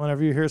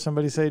 Whenever you hear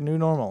somebody say new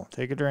normal,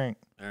 take a drink.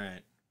 All right.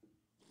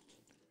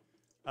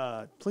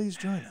 Please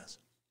join us.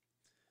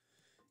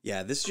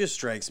 Yeah, this just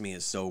strikes me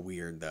as so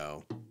weird,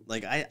 though.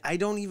 Like, I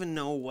don't even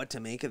know what to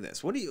make of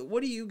this. What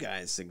do you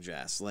guys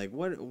suggest? Like,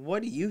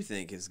 what do you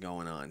think is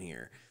going on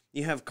here?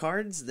 You have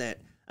cards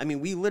that, I mean,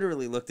 we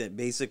literally looked at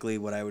basically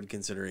what I would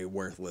consider a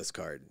worthless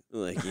card.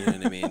 Like, you know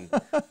what I mean?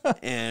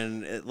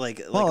 And it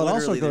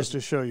also goes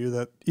to show you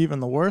that even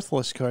the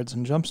worthless cards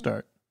in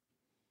Jumpstart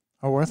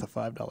are worth a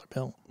 $5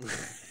 bill.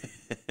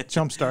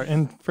 Jumpstart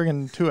in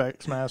friggin'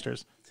 2X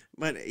Masters.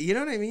 But you know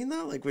what I mean,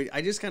 though? Like,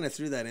 I just kind of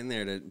threw that in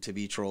there to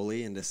be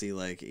trolly and to see,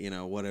 like, you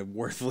know, what a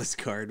worthless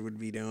card would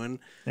be doing.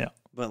 Yeah.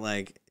 But,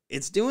 like,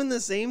 it's doing the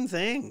same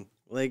thing.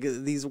 Like,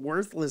 these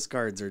worthless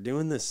cards are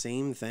doing the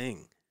same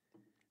thing.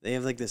 They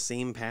have, like, the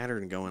same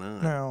pattern going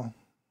on. Now,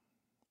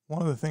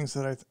 one of the things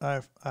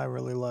that I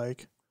really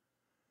like,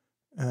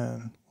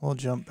 and we'll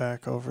jump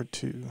back over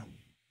to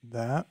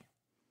that,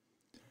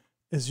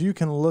 is you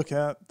can look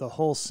at the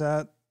whole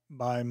set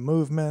by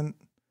movement,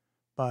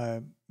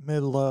 by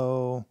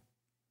mid-low,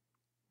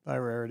 by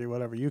rarity,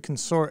 whatever. You can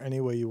sort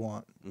any way you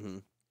want. Mm-hmm.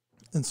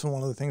 And so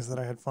one of the things that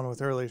I had fun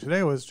with earlier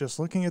today was just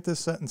looking at this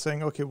set and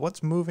saying, okay,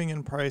 what's moving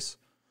in price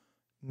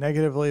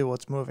negatively?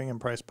 What's moving in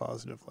price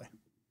positively?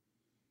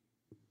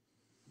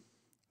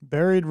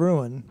 Buried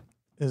Ruin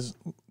is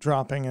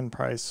dropping in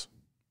price,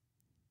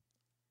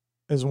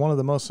 is one of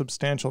the most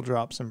substantial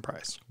drops in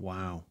price.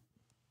 Wow.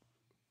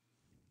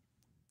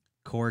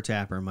 Core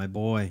Tapper, my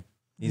boy.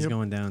 He's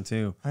going down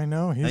too. I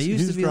know.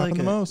 He's dropping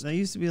the most. That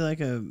used to be like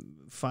a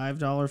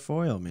 $5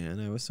 foil, man.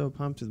 I was so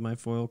pumped with my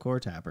foil Core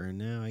Tapper, and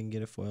now I can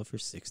get a foil for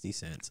 60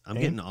 cents.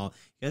 Getting all.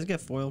 You guys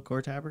get foil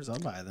Core Tappers? I'll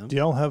buy them. Do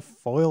y'all have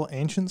foil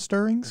Ancient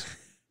Stirrings?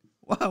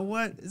 Wow,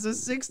 what? It's a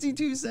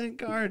 62-cent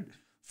card.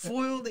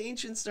 Foiled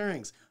Ancient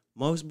Stirrings.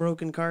 Most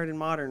broken card in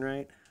Modern,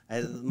 right?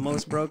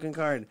 Most broken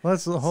card.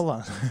 Hold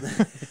on.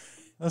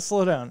 Let's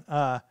slow down.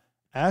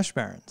 Ash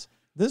Barons.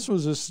 This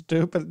was a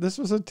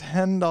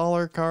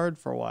 $10 card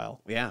for a while.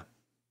 Yeah.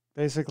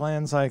 Basic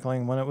land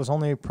cycling, when it was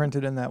only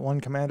printed in that one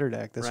commander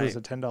deck, this was Right.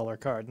 a $10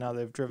 card. Now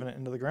they've driven it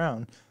into the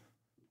ground.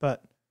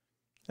 But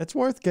it's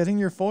worth getting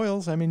your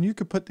foils. I mean, you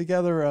could put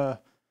together a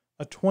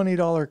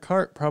 $20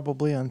 cart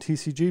probably on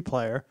TCG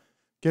Player.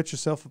 Get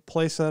yourself a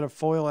play set of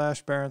foil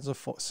Ash Barons, a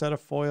set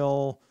of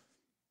foil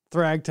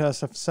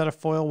Thragtusk, a set of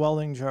foil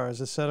Welding Jars,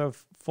 a set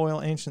of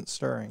foil Ancient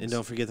Stirrings. And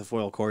don't forget the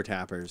foil core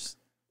tappers.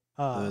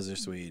 Those are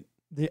sweet.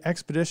 The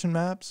Expedition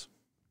maps,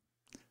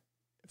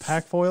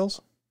 pack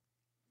foils.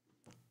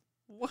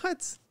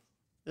 What?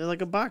 They're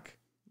like a buck.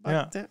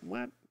 Yeah.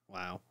 What?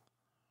 Wow.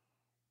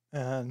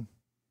 And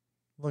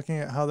looking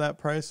at how that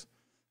price,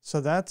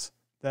 so that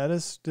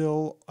is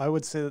still, I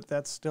would say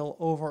that's still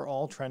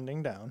overall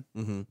trending down.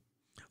 Mm-hmm.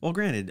 Well,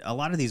 granted, a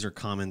lot of these are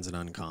commons and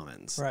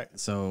uncommons. Right.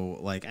 So,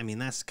 like, I mean,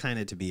 that's kind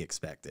of to be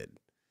expected.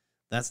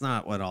 That's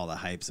not what all the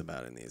hype's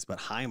about in these. But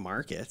high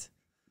market,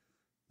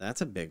 that's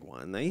a big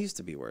one. They used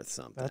to be worth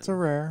something. That's a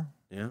rare.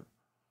 Yeah.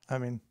 I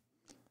mean,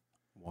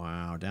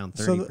 wow, down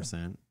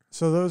 30%.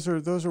 So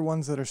those are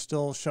ones that are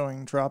still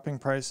showing dropping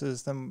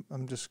prices. Then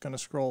I'm just going to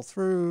scroll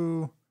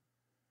through.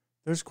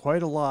 There's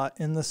quite a lot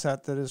in the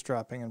set that is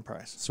dropping in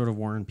price. Sort of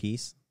War and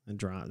Peace.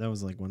 That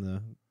was like one of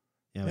the...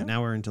 Yeah, but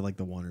now we're into like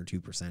the 1 or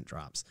 2%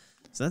 drops.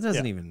 So that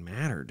doesn't even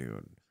matter,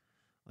 dude.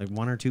 Like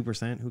 1 or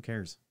 2%, who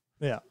cares?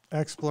 Yeah,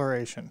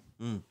 Exploration.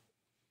 Mm.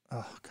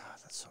 Oh, God,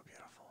 that's so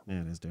beautiful.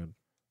 Yeah, it is, dude.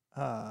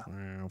 Wow,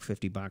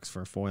 $50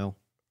 for a foil.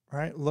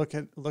 Right? Look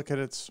at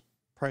its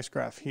price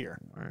graph here.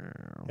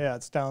 Wow. Yeah,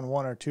 it's down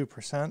 1 or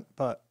 2%,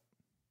 but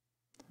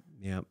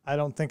Yep. I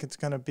don't think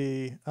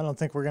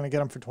we're going to get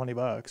them for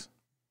 $20.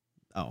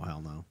 Oh,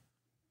 hell no.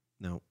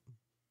 Nope.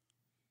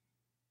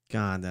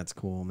 God, that's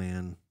cool,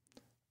 man.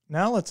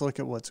 Now let's look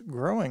at what's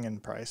growing in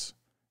price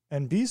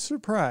and be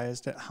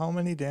surprised at how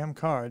many damn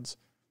cards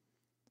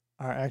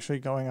are actually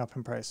going up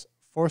in price.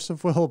 Force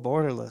of Will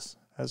Borderless,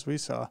 as we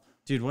saw.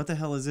 Dude, what the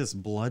hell is this?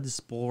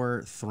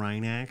 Bloodspore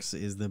Thrinax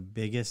is the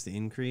biggest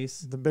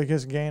increase? The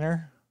biggest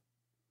gainer.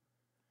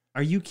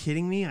 Are you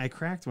kidding me? I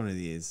cracked one of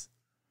these.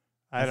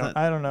 I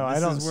don't know. I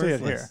don't see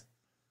it here.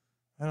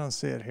 I don't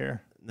see it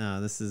here.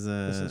 No, this is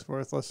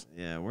worthless.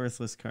 Yeah,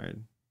 worthless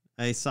card.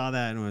 I saw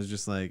that and was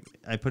just like,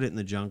 I put it in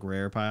the junk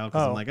rare pile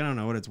because I'm like, I don't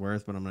know what it's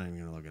worth, but I'm not even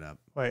going to look it up.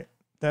 Wait,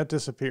 that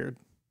disappeared.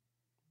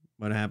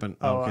 What happened?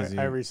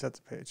 I reset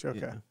the page. Okay.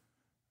 Yeah.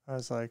 I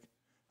was like,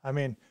 I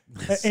mean,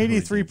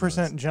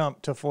 83%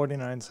 jump to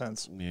 49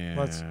 cents.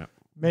 Yeah.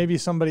 Maybe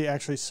somebody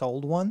actually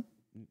sold one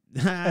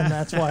and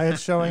that's why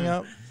it's showing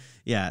up.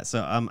 Yeah,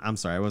 so I'm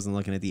sorry, I wasn't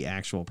looking at the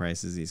actual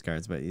prices of these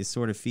cards, but it's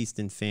sort of Feast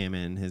and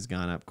Famine has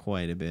gone up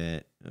quite a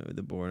bit.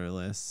 The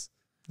Borderless.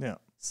 Yeah.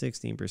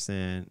 16%,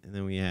 and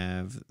then we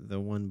have the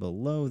one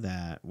below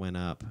that went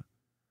up.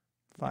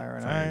 Fire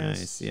and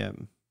Ice. Yep.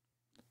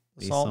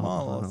 Assault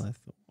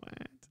Monolith.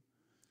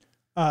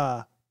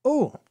 What?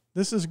 Oh,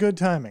 this is good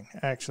timing,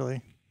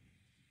 actually.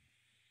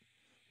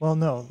 Well,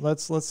 no,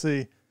 let's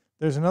see.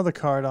 There's another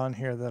card on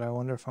here that I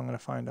wonder if I'm going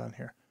to find on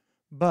here.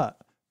 But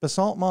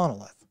Basalt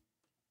Monolith.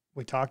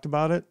 We talked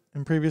about it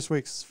in previous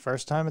weeks.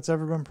 First time it's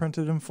ever been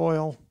printed in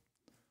foil.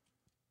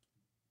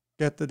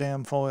 Get the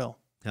damn foil.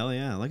 Hell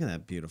yeah, look at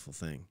that beautiful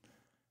thing.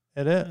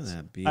 It is. Look at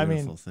that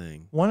beautiful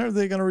thing. When are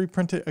they going to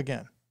reprint it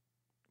again?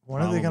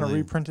 When are they going to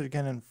Probably. reprint it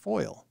again in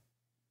foil?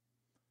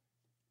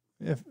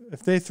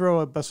 If they throw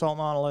a Basalt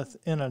Monolith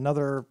in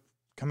another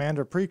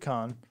Commander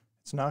Precon,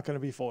 it's not going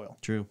to be foil.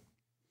 True.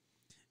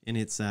 And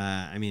it's,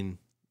 I mean,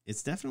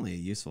 it's definitely a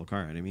useful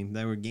card. I mean,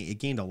 it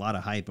gained a lot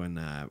of hype when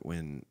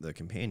the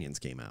Companions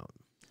came out,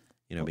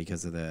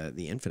 because of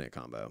the Infinite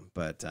combo.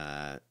 But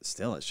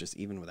still, it's just,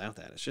 even without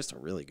that, it's just a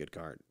really good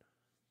card.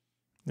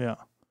 Yeah.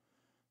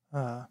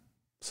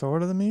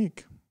 Sword of the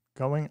Meek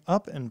going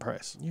up in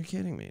price. You're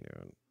kidding me,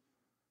 dude.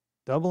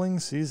 Doubling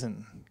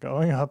season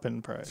going up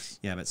in price.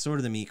 Yeah, but Sword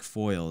of the Meek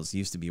foils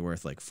used to be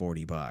worth like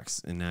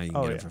 $40, and now you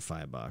can get them for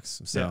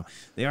 $5. So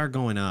they are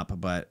going up,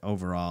 but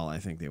overall, I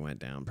think they went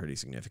down pretty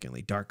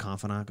significantly. Dark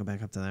Confidant, go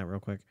back up to that real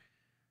quick.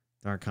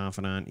 Dark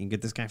Confidant, you can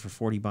get this guy for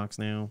 $40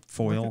 now.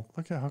 Foil.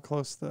 Look at how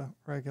close the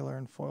regular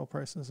and foil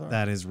prices are.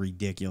 That is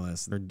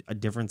ridiculous. They're a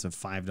difference of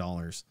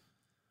 $5.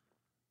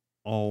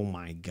 Oh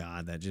my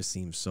God, that just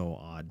seems so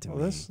odd to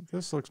me.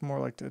 This looks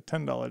more like a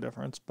 $10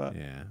 difference, but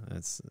yeah,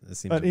 that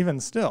seems. But even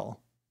still,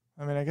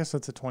 I mean, I guess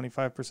it's a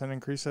 25%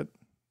 increase at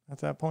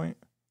that point,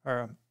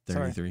 or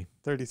 33.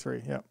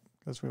 33. Yep,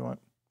 because we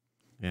went.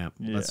 Yeah,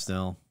 but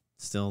still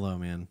though,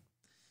 man,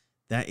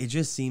 that it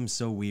just seems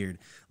so weird.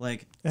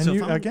 Like, and so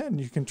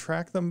you can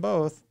track them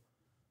both.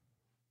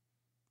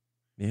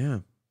 Yeah,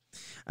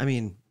 I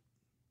mean,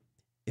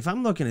 if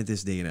I'm looking at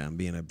this data, I'm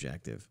being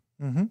objective.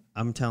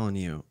 I'm telling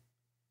you.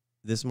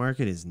 This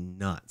market is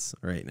nuts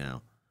right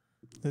now.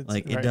 It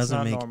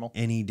doesn't make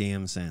any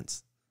damn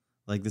sense.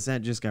 Like, the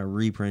set just got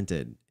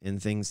reprinted,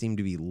 and things seem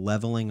to be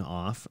leveling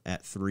off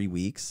at 3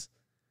 weeks.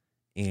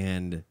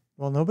 And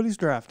nobody's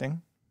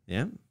drafting.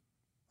 Yeah.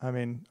 I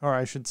mean, or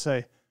I should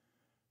say,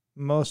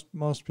 most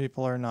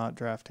people are not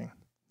drafting.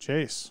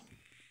 Chase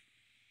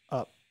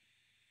up,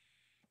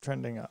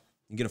 trending up.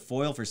 You get a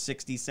foil for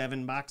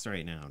 $67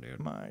 right now, dude.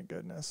 My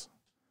goodness.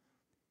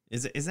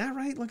 Is that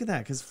right? Look at that.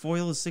 Because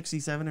foil is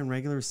 67 and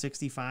regular is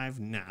 65.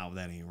 No,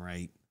 that ain't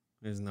right.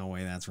 There's no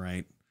way that's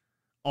right.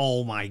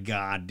 Oh my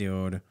God,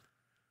 dude.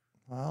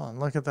 Well, and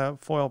look at that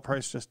foil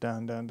price just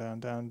down.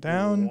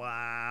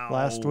 Wow.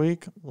 Last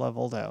week,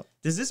 leveled out.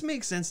 Does this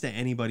make sense to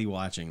anybody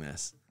watching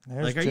this?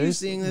 There's Like, are Jace, you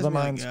seeing this? the Be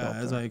like, Mind "Yeah, Sculptor."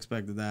 as I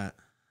expected that.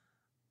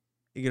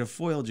 You get a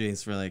foil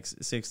Jace for like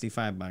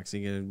 $65. You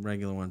get a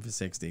regular one for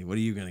 60. What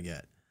are you gonna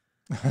get?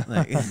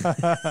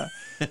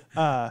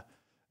 Like,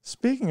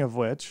 Speaking of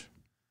which,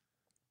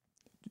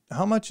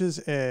 how much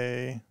is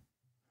a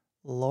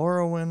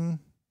Lorwyn?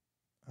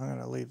 I'm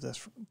gonna leave this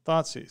for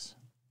Thoughtseize.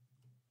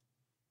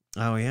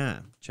 oh yeah,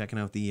 checking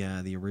out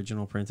the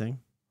original printing.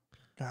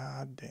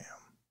 God damn.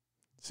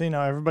 See,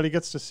 now everybody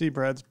gets to see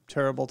Brad's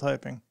terrible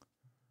typing.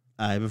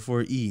 I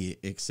before E,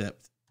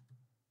 except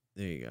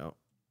there you go.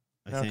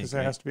 No, because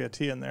there has to be a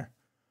T in there.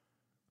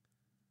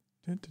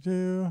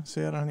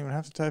 See, I don't even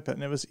have to type it,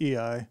 and it was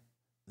EI.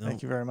 No.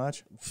 Thank you very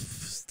much.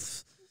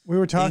 We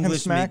were talking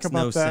English smack makes about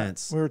no that.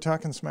 sense. We were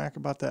talking smack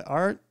about that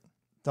art.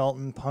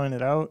 Dalton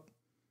pointed out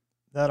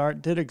that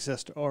art did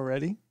exist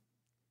already,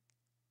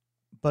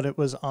 but it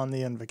was on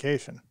the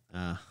invocation.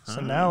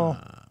 So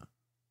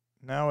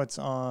now it's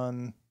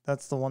on.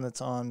 That's the one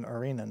that's on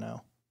Arena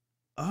now.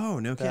 Oh,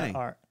 no That kidding.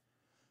 art.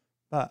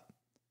 But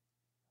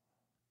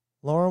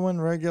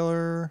Lorwyn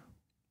regular,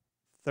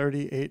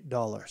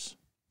 $38.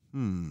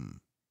 The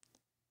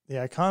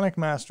iconic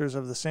masters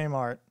of the same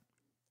art,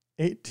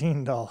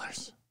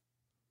 $18.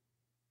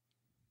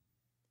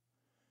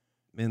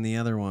 And the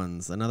other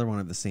ones, another one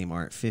of the same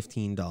art,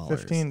 $15.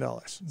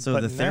 $15. So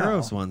But the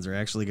Theros now- ones are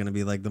actually going to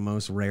be like the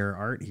most rare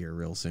art here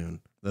real soon.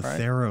 The Right.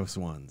 Theros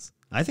ones.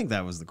 I think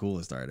that was the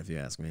coolest art, if you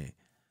ask me.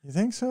 You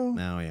think so?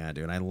 No, yeah,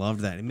 dude. I loved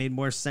that. It made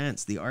more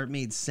sense. The art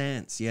made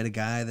sense. You had a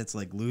guy that's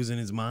like losing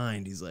his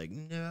mind. He's like,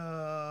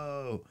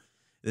 no.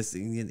 This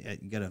you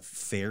got a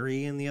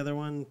fairy in the other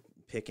one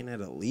picking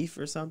at a leaf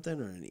or something,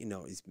 or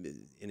he's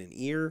in an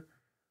ear.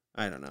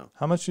 I don't know.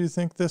 How much do you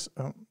think this?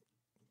 Oh,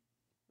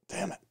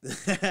 damn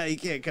it! You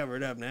can't cover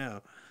it up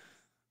now.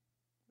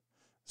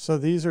 So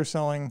these are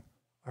selling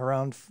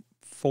around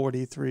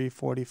 $43,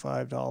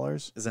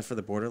 $45. Is that for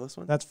the borderless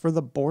one? That's for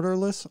the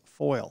borderless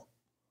foil.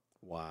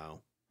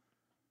 Wow.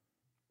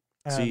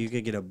 And So you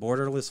could get a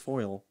borderless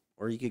foil,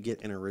 or you could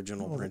get an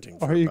original printing.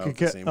 For or you about could the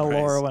get same a price.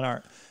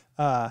 Lorwyn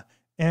art.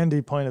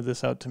 Andy pointed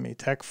this out to me.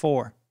 Tech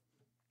 4.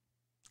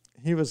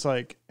 He was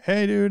like,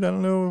 "Hey, dude, I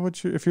don't know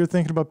if you're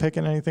thinking about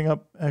picking anything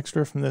up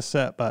extra from this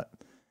set, but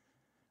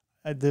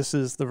this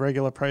is the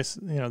regular price.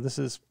 This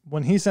is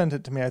when he sent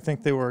it to me. I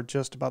think they were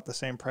just about the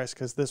same price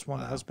because this one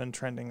has been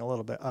trending a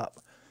little bit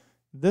up.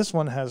 This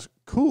one has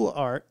cool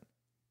art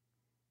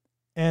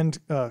and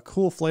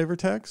cool flavor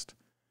text.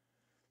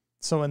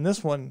 So in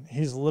this one,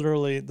 he's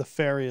literally the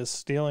fairy is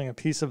stealing a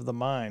piece of the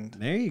mind.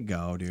 There you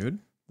go, dude.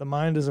 The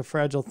mind is a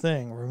fragile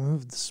thing.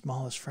 Remove the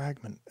smallest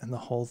fragment, and the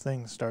whole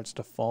thing starts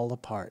to fall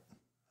apart."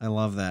 I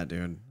love that,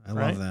 dude. I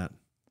Right? love that.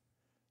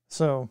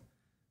 So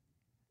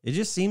It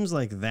just seems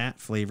like that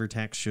flavor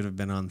text should have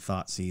been on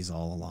Thoughtseize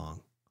all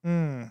along.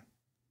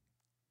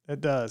 it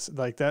does.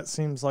 Like that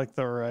seems like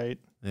the right.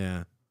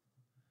 Yeah.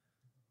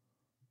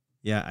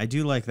 Yeah, I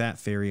do like that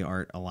fairy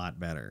art a lot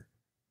better.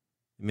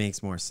 It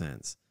makes more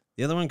sense.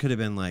 The other one could have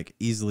been like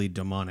easily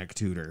demonic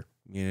tutor.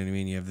 You know what I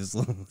mean? You have this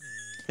little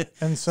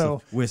And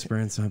so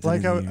whispering something.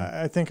 like in the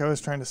ear. I think I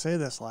was trying to say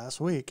this last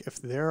week. If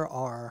there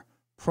are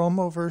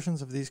promo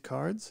versions of these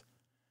cards,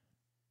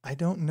 I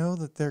don't know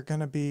that they're going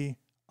to be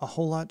a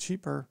whole lot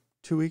cheaper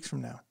 2 weeks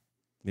from now.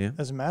 Yeah.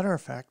 As a matter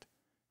of fact,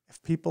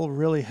 if people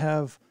really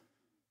have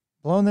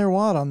blown their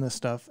wad on this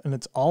stuff and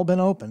it's all been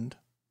opened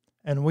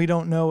and we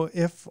don't know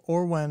if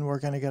or when we're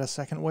going to get a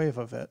second wave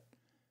of it,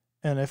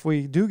 and if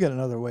we do get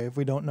another wave,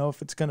 we don't know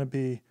if it's going to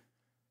be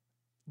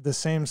the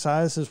same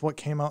size as what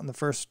came out in the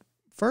first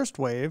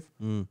wave,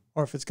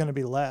 or if it's going to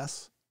be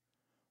less,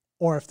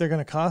 or if they're going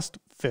to cost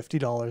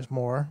 $50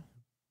 more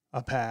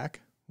a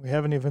pack. We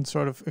haven't even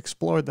sort of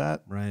explored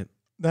that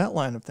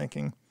line of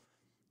thinking.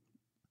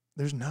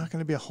 There's not going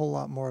to be a whole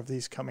lot more of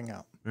these coming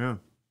out. Yeah.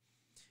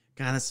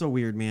 God, that's so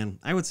weird, man.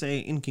 I would say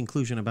in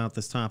conclusion about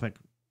this topic,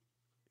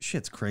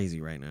 shit's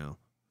crazy right now.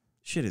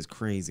 Shit is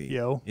crazy.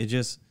 Yo. It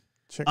just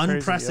Shit crazy,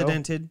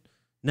 unprecedented,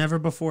 never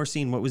before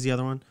seen. What was the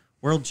other one?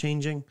 World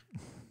changing.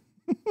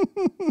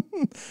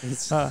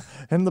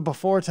 In the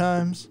before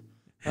times.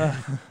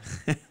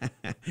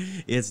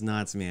 It's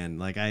nuts, man.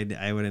 Like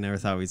I would have never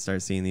thought we'd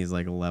start seeing these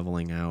like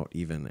leveling out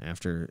even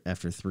after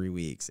 3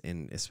 weeks,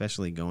 and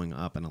especially going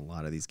up in a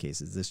lot of these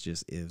cases. This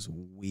just is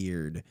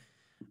weird.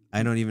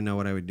 I don't even know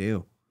what I would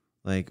do.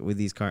 Like with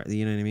these cards,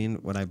 you know what I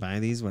mean? Would I buy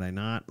these? Would I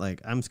not?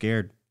 Like I'm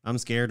scared. I'm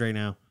scared right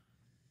now.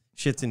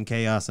 Shit's in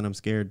chaos and I'm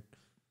scared.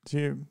 Do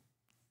you,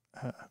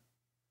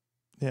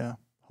 yeah,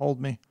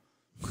 hold me.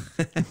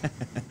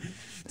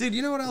 Dude,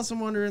 you know what else I'm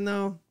wondering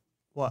though?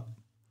 What?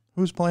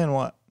 Who's playing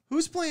what?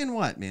 Who's playing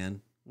what,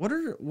 man? What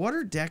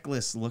are deck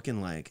lists looking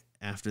like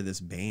after this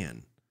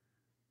ban?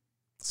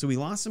 So we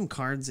lost some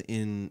cards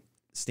in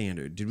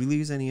standard. Did we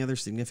lose any other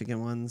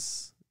significant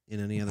ones in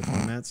any other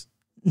formats?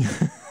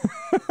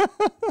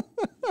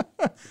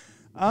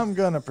 I'm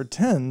going to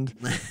pretend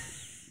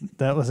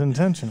that was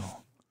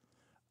intentional.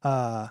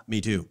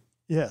 Me too.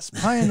 Yes,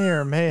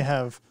 Pioneer may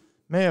have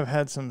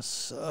had some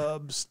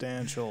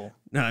substantial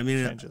No, I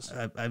mean, changes.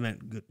 I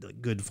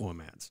meant good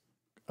formats.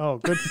 Oh,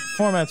 good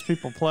formats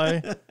people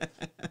play?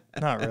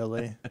 Not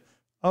really.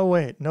 Oh,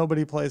 wait,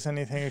 nobody plays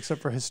anything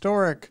except for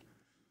Historic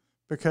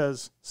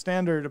because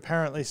Standard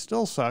apparently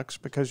still sucks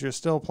because you're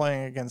still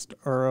playing against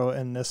Uro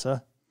and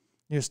Nissa.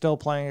 You're still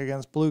playing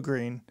against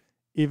Blue-Green,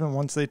 even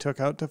once they took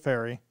out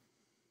Teferi.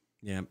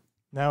 Yeah.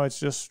 Now it's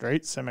just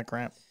straight Simic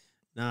ramp.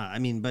 Nah, I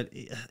mean, but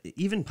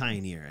even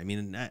Pioneer. I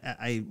mean,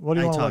 I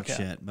talk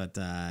shit, but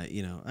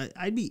you know,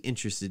 I'd be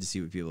interested to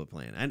see what people are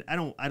playing. I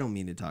don't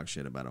mean to talk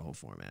shit about a whole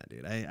format,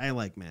 dude. I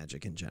like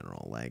Magic in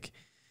general, like,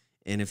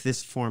 and if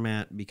this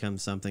format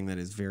becomes something that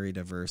is very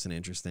diverse and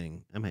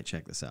interesting, I might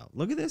check this out.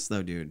 Look at this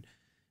though, dude.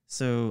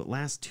 So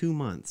last 2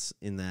 months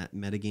in that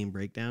metagame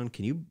breakdown,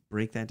 can you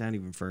break that down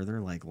even further?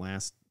 Like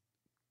last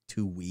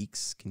 2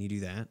 weeks, can you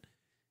do that?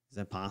 Is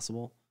that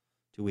possible?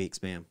 2 weeks,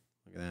 bam.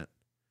 Look at that.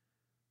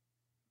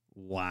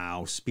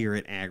 Wow,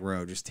 Spirit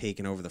Aggro just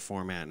taking over the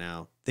format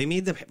now. They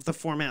made the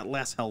format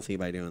less healthy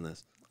by doing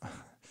this.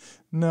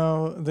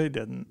 No, they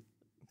didn't.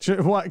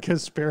 What?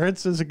 Because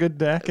Spirits is a good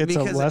deck. It's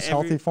a less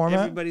healthy format.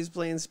 Everybody's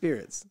playing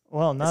Spirits.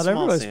 Well, not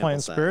everybody's playing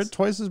Spirit.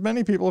 Twice as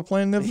many people are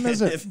playing Niv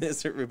Mizzet. Niv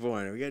Mizzet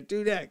Reborn. We got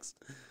 2 decks.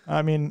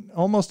 I mean,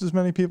 almost as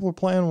many people are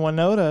playing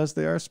Winota as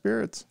they are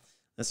Spirits.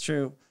 That's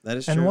true. That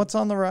is true. And what's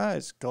on the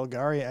rise?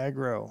 Golgari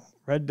aggro.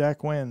 Red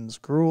deck wins.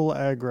 Gruul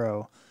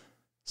aggro.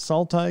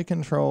 Sultai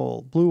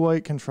control.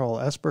 Blue-white control.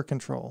 Esper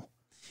control.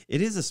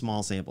 It is a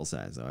small sample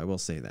size, though. I will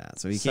say that.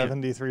 So you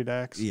 73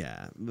 decks.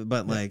 Yeah,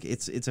 but like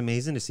it's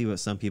amazing to see what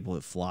some people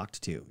have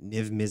flocked to.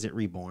 Niv Mizzet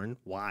Reborn.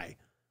 Why?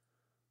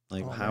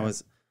 Like how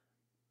is?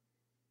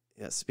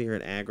 Yeah,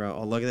 Spirit Aggro.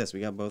 Oh, look at this.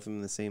 We got both of them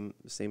in the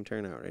same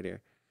turnout right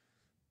here.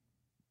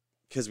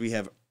 Because we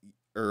have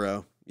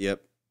Uro.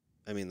 Yep.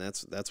 I mean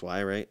that's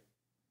why, right?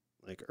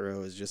 Like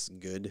Uro is just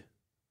good.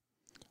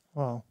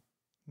 Well,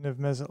 Niv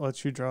Mizzet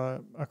lets you draw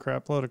a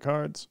crap load of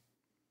cards.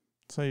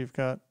 So you've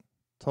got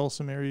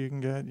Tulsimir you can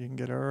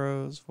get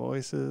Uros,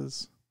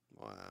 Voices.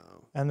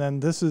 Wow. And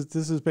then this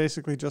is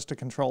basically just a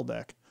control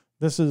deck.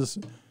 This is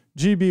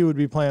GB would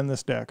be playing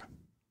this deck.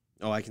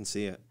 Oh, I can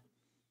see it.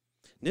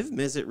 Niv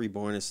Mizzet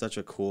Reborn is such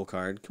a cool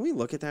card. Can we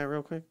look at that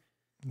real quick?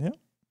 Yeah.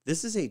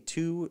 This is a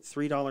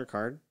 $2-3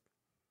 card.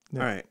 Yeah.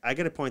 All right, I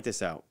got to point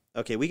this out.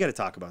 Okay, we got to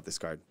talk about this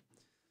card.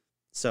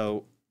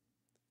 So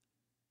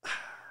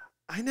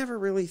I never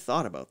really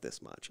thought about this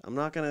much. I'm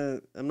not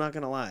gonna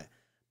lie.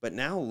 But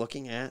now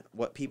looking at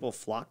what people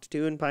flocked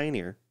to in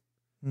Pioneer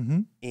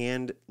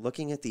and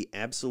looking at the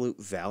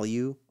absolute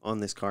value on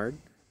this card,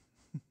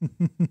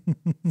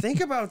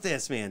 think about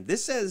this, man.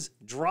 This says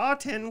draw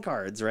 10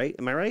 cards, right?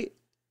 Am I right?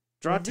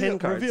 Draw 10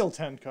 cards. Reveal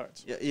 10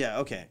 cards. Yeah,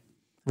 okay.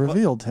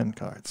 Reveal 10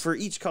 cards. For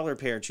each color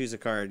pair, choose a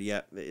card.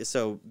 Yeah.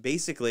 So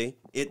basically,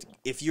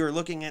 if you're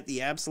looking at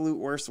the absolute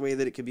worst way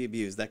that it could be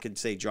abused, that could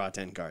say draw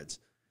 10 cards.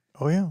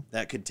 Oh, yeah.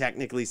 That could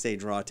technically say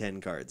draw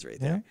 10 cards right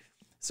there. Yeah.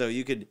 So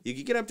you could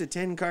get up to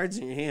 10 cards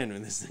in your hand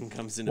when this thing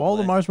comes into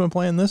play. Waldemar's been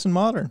playing this in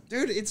Modern.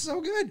 Dude, it's so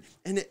good.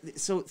 And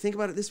so think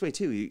about it this way,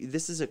 too.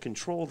 This is a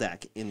control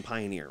deck in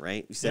Pioneer,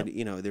 right? You said,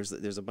 you know,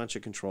 there's a bunch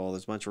of control,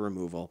 there's a bunch of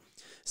removal.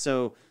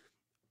 So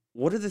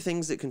what are the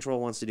things that control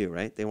wants to do,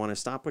 right? They want to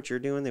stop what you're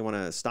doing. They want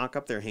to stock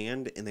up their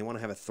hand, and they want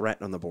to have a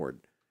threat on the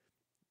board.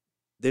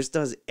 This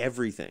does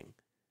everything.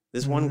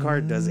 This one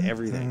card does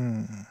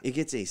everything. It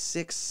gets a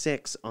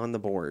 6/6 on the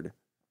board.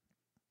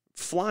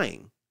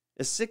 Flying.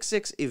 A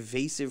 6/6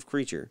 evasive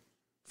creature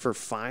for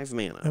 5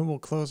 mana. It will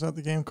close out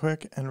the game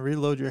quick and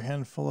reload your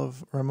hand full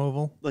of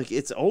removal. Like,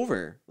 it's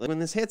over. Like, when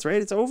this hits, right,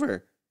 it's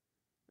over.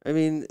 I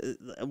mean,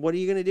 what are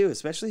you going to do?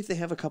 Especially if they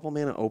have a couple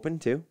mana open,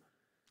 too.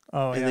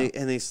 Oh,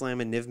 and they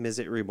slam a Niv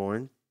Mizzet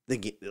Reborn.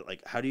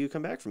 Like, how do you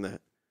come back from that?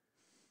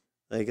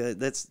 Like,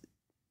 that's...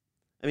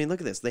 I mean,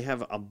 look at this. They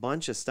have a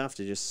bunch of stuff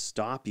to just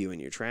stop you in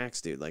your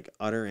tracks, dude. Like,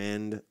 Utter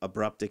End,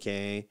 Abrupt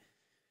Decay.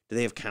 Do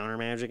they have counter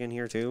magic in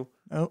here, too?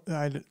 Oh,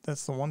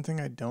 that's the one thing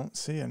I don't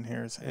see in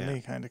here is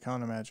any kind of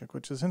counter magic,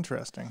 which is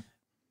interesting.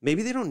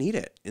 Maybe they don't need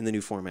it in the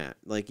new format.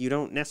 Like, you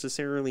don't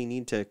necessarily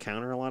need to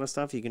counter a lot of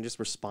stuff. You can just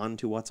respond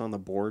to what's on the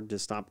board to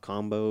stop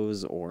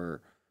combos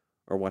or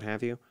what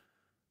have you.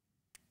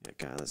 Yeah,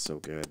 God, that's so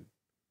good.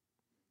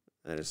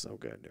 That is so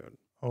good, dude.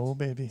 Oh,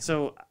 baby.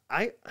 So,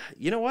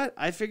 you know what?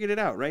 I figured it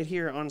out right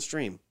here on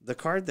stream. The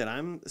card that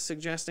I'm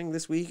suggesting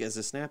this week as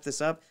to snap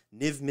this up,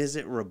 Niv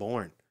Mizzet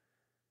Reborn.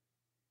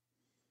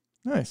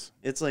 Nice.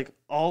 It's like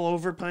all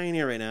over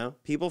Pioneer right now.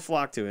 People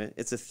flock to it.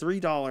 It's a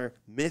 $3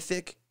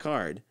 mythic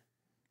card.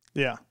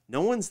 Yeah.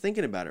 No one's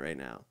thinking about it right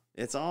now.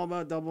 It's all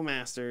about double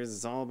masters.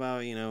 It's all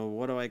about, you know,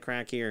 what do I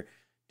crack here?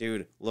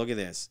 Dude, look at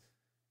this.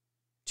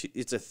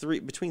 It's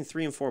between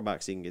 $3 and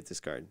 $4 you can get this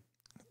card.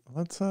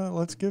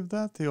 Let's give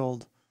that the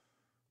old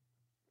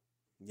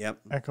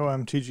Echo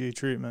MTG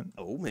treatment.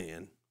 Oh,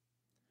 man.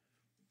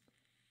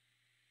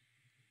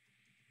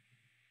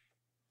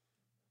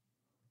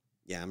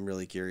 Yeah, I'm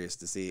really curious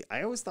to see.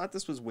 I always thought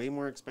this was way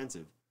more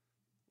expensive.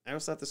 I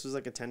always thought this was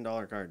like a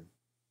 $10 card.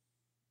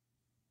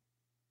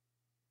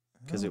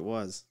 Because it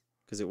was.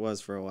 Because it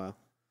was for a while.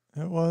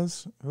 It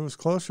was. It was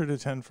closer to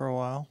 10 for a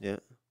while. Yeah.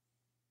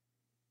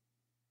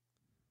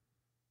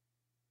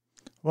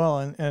 Well,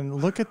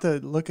 and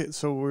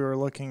so we were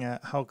looking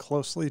at how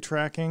closely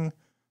tracking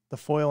the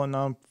foil and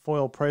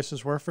non-foil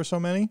prices were for so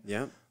many.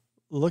 Yeah.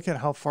 Look at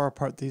how far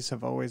apart these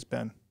have always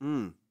been.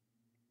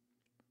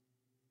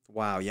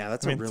 Wow, yeah,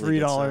 that's I mean, a really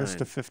good $3 sign.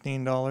 to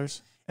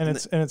 $15. And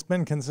it's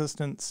been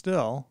consistent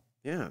still.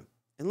 Yeah.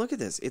 And look at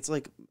this. It's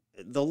like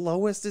the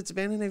lowest it's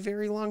been in a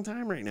very long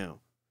time right now.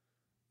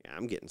 Yeah,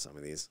 I'm getting some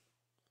of these.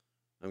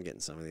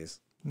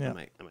 Yeah.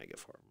 I might get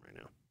 4 of them right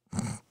now.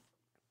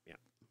 Yeah.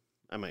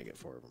 I might get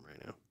 4 of them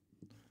right now.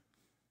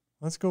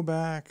 Let's go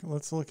back.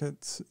 Let's look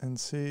at and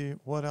see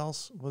what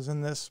else was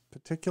in this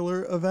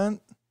particular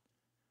event.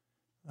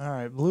 All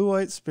right, Blue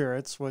White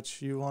Spirits,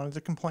 which you wanted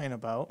to complain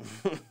about.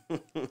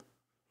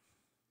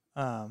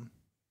 That's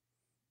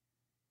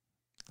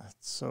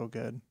so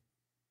good.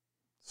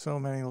 So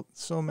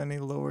many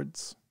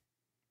lords.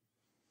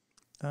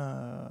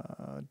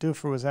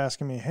 Doofer was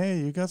asking me, "Hey,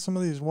 you got some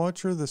of these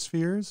Watcher the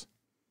Spheres?"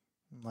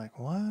 I'm like,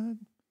 "What?"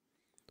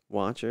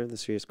 Watcher, the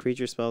Sphere's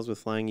creature spells with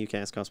flying you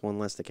cast cost 1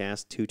 less to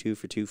cast. 2/2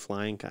 for 2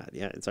 flying. God,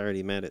 yeah, it's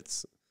already met.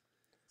 It's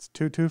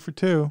 2/2 for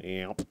 2.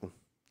 Yep.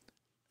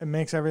 It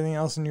makes everything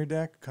else in your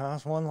deck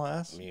cost 1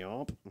 less.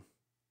 Yep.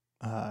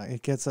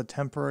 It gets a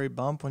temporary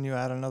bump when you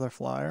add another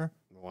flyer.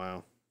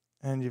 Wow.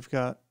 And you've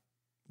got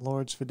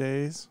Lords for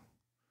Days.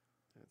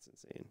 That's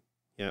insane.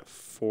 Yeah,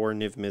 4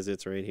 Niv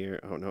Mizzets right here.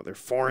 Oh, no, they're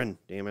foreign.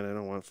 Damn it, I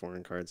don't want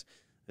foreign cards.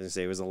 As I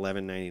say, it was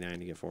 $11.99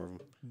 to get 4 of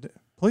them.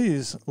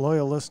 Please,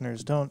 loyal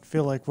listeners, don't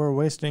feel like we're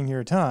wasting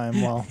your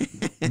time while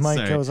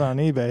Mike goes on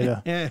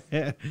eBay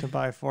to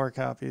buy 4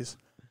 copies.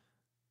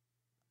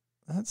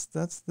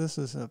 This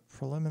is a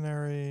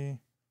preliminary.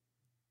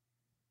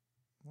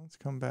 Let's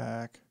come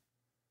back.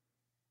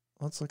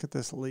 Let's look at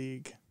this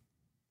league.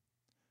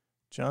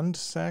 Jund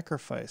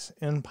Sacrifice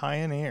in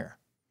Pioneer.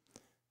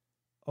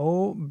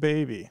 Oh,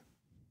 baby.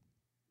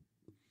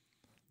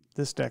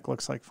 This deck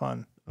looks like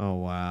fun. Oh,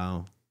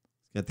 wow.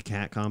 It's got the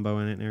cat combo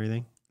in it and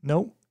everything?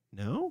 Nope.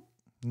 No?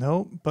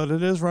 Nope, but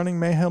it is running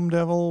Mayhem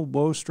Devil,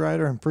 Woe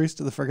Strider, and Priest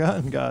of the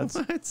Forgotten Gods.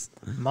 What?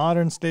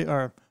 Modern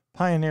or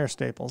Pioneer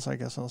staples, I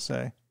guess I'll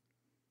say.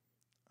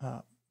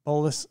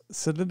 Bolus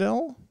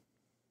Citadel.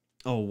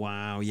 Oh,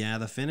 wow. Yeah,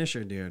 the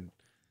finisher, dude.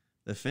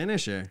 The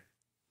finisher.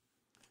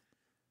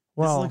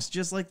 Well, this looks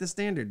just like the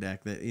standard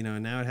deck that,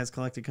 now it has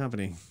Collected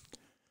Company.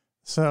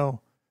 So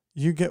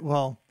you get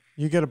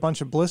a bunch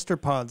of blister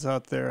pods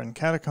out there and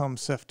catacomb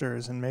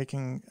sifters and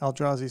making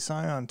Eldrazi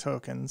Scion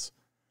tokens.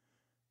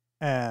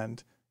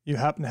 And you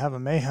happen to have a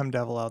Mayhem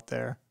Devil out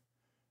there.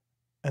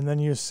 And then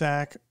you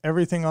sack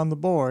everything on the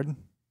board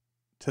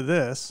to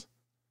this.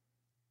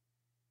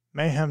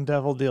 Mayhem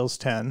Devil deals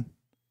 10.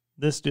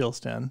 This deals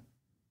 10.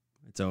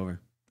 It's over.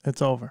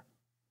 It's over.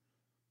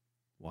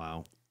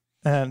 Wow.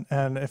 And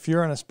if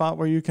you're in a spot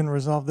where you can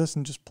resolve this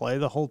and just play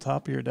the whole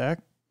top of your deck.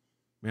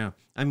 Yeah.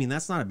 I mean,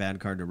 that's not a bad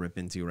card to rip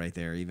into right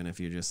there, even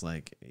if you're just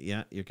like,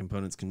 yeah, your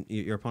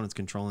opponent's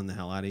controlling the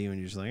hell out of you, and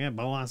you're just like, yeah,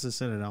 Bolas's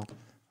Citadel.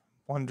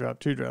 1 drop,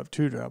 2 drop,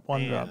 2 drop,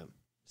 1 drop.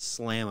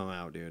 Slam them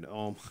out, dude.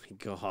 Oh, my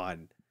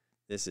God.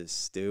 This is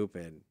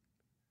stupid.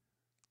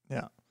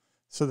 Yeah.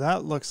 So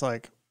that looks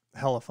like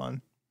hella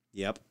fun.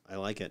 Yep. I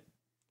like it.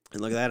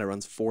 And look at that. It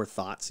runs 4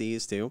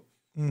 Thoughtseize, too.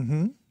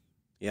 Mm-hmm.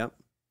 Yep.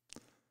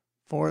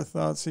 4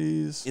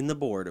 Thoughtseize. In the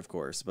board, of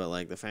course. But,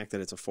 like, the fact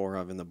that it's a 4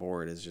 of in the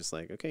board is just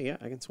like, okay, yeah,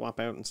 I can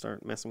swap out and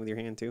start messing with your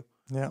hand, too.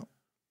 Yeah.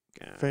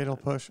 God. Fatal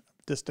Push.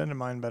 Distended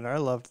Mind Bender. I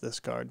loved this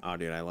card. Oh,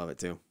 dude, I love it,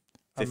 too.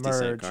 A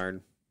 50-cent merge.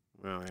 card.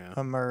 Oh, yeah.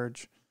 A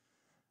merge.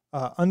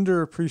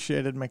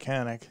 Underappreciated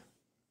mechanic.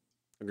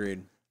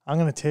 Agreed. I'm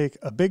going to take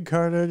a big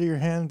card out of your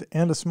hand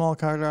and a small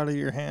card out of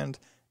your hand,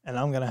 and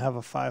I'm going to have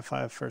a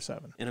 5/5 for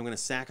 7. And I'm going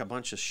to sack a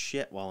bunch of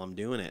shit while I'm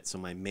doing it, so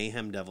my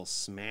Mayhem Devil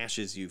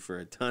smashes you for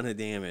a ton of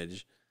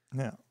damage.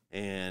 Yeah.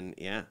 And,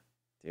 yeah.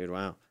 Dude,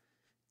 wow.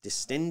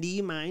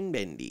 Distendi Mind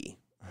Bendy.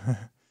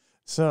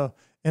 So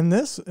in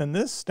this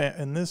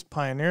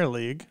Pioneer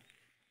League,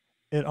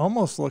 it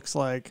almost looks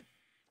like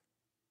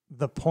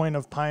the point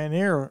of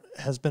Pioneer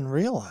has been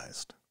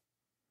realized.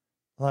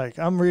 Like,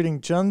 I'm reading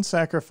Jund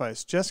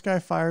Sacrifice,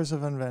 Jeskai Fires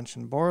of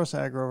Invention, Boros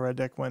Aggro, Red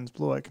Deck Wins,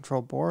 Blue White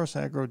Control, Boros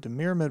Aggro,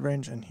 Dimir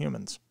Midrange, and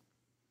Humans.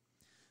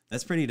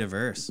 That's pretty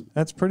diverse.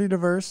 That's pretty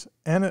diverse,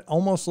 and it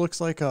almost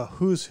looks like a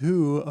who's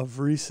who of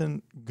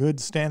recent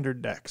good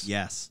standard decks.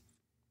 Yes.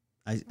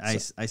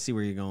 I see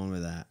where you're going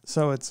with that.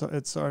 So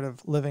it's sort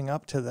of living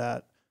up to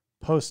that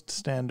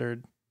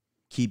post-standard.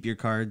 Keep your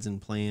cards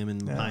and play them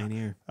in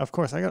Pioneer. Of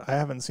course, I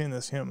haven't seen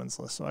this Humans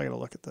list, so I got to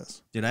look at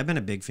this. Dude, I've been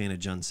a big fan of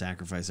Jund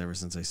Sacrifice ever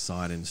since I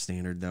saw it in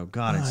Standard, though.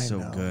 God, it's so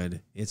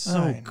good. It's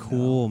so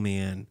cool,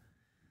 man.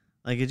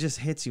 Like, it just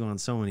hits you on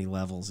so many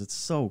levels. It's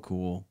so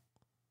cool.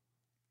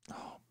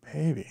 Oh,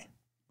 baby.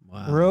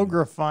 Wow. Rogue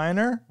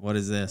Refiner. What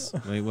is this?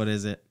 Wait, what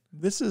is it?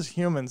 This is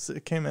Humans.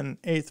 It came in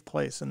 8th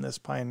place in this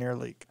Pioneer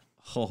League.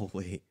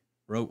 Holy.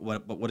 Rogue.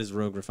 What is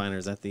Rogue Refiner?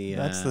 Is that the?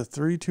 That's the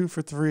 3-2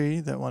 for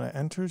 3 that when it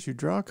enters, you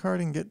draw a card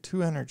and get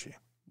 2 energy.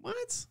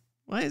 What?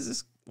 Why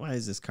is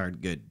this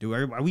card good?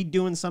 Are we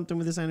doing something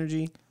with this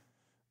energy?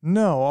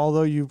 No,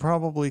 although you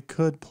probably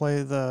could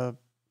play the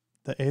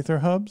Aether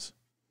Hubs.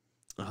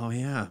 Oh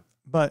yeah.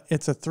 But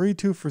it's a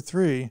 3-2 for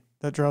 3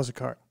 that draws a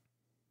card.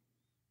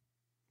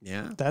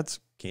 Yeah. That's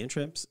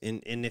cantrips.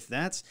 And if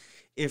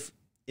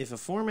a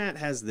format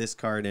has this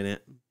card in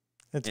it,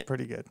 it's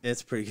pretty good.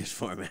 It's a pretty good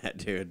format,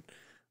 dude.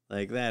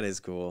 Like that is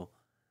cool.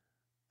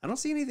 I don't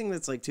see anything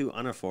that's like too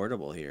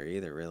unaffordable here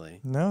either, really.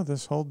 No,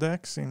 this whole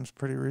deck seems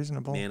pretty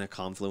reasonable. Mana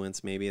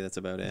Confluence, maybe that's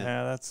about it.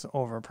 Yeah, that's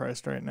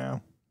overpriced right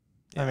now.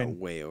 Yeah, I mean,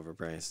 way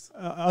overpriced.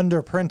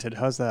 Underprinted.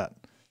 How's that?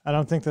 I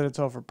don't think that it's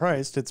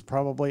overpriced. It's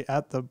probably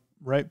at the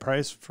right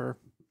price for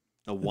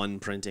a one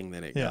printing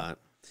that it got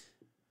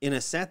in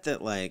a set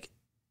that like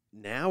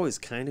now is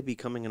kind of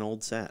becoming an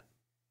old set.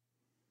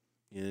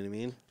 You know what I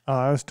mean? Oh,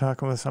 I was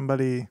talking with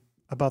somebody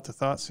about the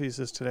Thought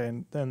Seizes today,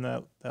 and then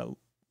that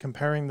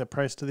comparing the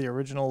price to the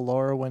original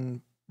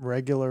Lorwyn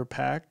regular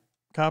pack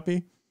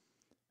copy.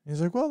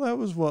 He's like, well, that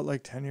was what,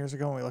 like 10 years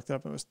ago? And we looked it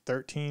up, it was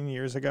 13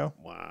 years ago.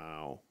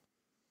 Wow.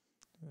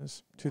 It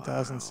was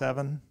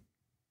 2007.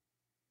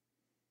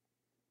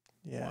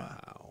 Wow. Yeah.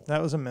 Wow.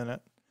 That was a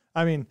minute.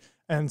 I mean,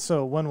 and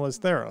so when was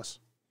Theros?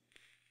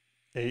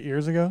 8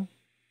 years ago?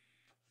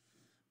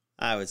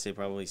 I would say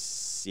probably,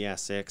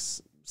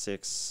 6,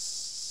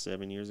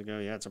 7 years ago.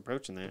 Yeah, it's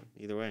approaching that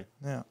either way.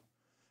 Yeah.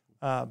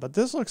 But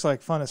this looks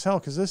like fun as hell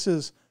because this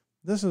is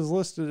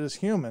listed as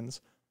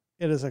humans.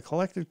 It is a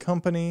collected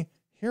company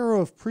Hero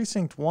of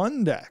Precinct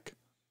 1 deck.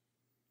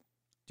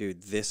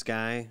 Dude, this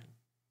guy,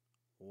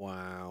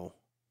 wow.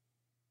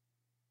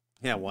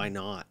 Yeah, why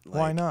not?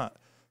 Why not?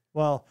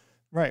 Well,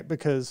 right,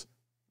 because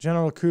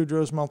General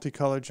Kudro's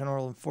multicolored,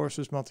 General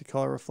Enforcer's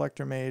multicolored,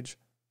 Reflector Mage,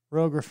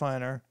 Rogue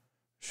Refiner,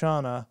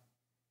 Shauna,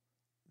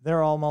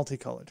 they're all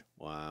multicolored.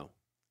 Wow.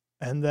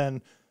 And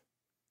then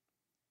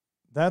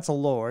that's a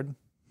Lord.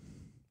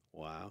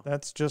 Wow.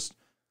 That's just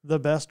the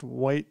best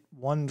white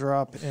one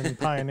drop in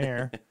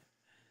Pioneer.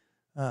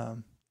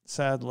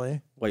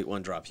 Sadly. White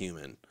one drop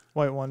human.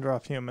 White one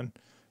drop human.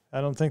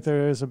 I don't think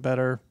there is a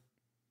better.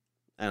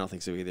 I don't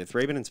think so either.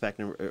 Thraben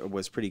Inspector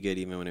was pretty good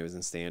even when it was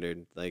in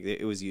standard. Like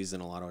it was used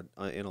in a lot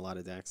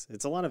of decks.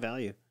 It's a lot of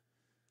value.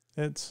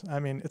 It's a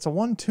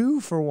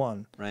 1/2 for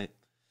 1. Right.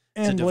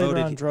 And later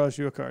on draws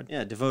you a card.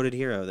 Yeah, Devoted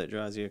Hero that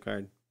draws you a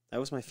card. That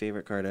was my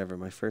favorite card ever.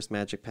 My first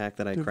Magic pack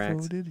that I cracked.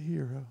 Devoted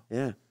Hero.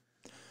 Yeah.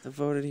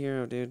 Devoted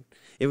Hero, dude.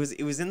 It was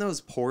in those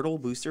Portal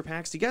booster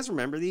packs. Do you guys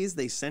remember these?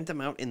 They sent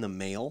them out in the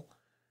mail.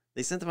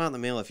 They sent them out in the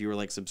mail if you were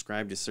like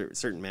subscribed to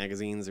certain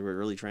magazines that were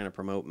really trying to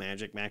promote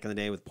Magic back in the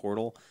day with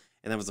Portal.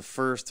 And that was the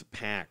first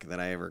pack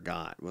that I ever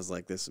got. Was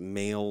like this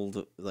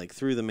mailed, like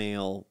through the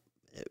mail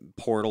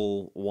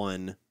Portal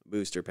 1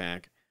 booster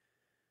pack.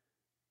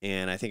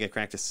 And I think I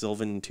cracked a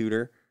Sylvan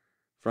Tutor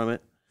from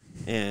it.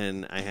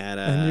 And I had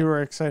a... And you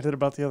were excited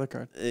about the other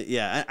card.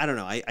 Yeah, I don't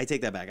know. I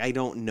take that back. I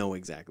don't know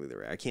exactly the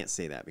rare. I can't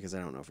say that because I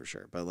don't know for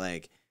sure. But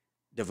like,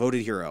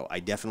 Devoted Hero, I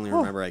definitely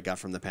remember I got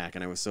from the pack,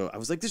 and I was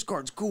like, this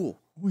card's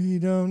cool. We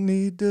don't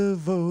need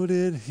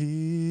Devoted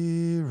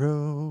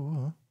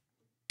Hero.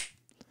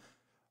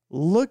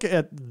 Look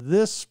at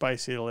this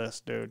spicy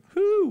list, dude.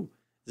 Whoo!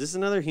 Is this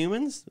another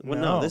humans? Well,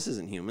 no, this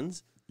isn't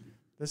humans.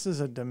 This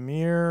is a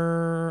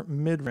Dimir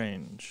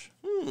mid-range.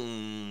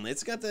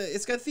 It's got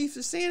Thief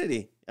of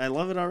Sanity. I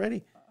love it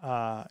already.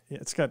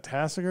 It's got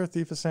Tassiger,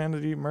 Thief of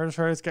Sanity, Murder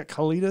Shard. It's got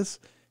Kalidas,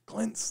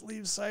 Glint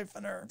Sleeve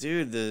Siphoner.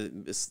 Dude,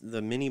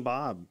 the mini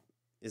Bob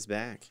is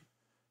back.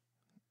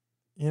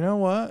 You know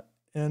what?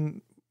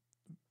 And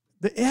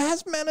it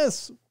has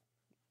Menace.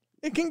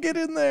 It can get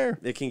in there.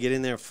 It can get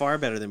in there far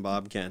better than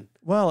Bob can.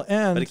 Well,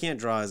 but it can't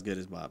draw as good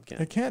as Bob can.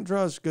 It can't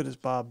draw as good as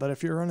Bob, but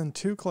if you're running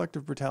 2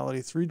 Collective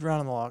Brutality, 3 Drown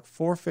in the Lock,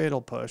 4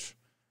 Fatal Push,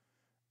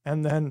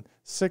 and then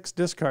 6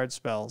 discard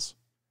spells,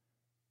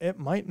 it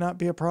might not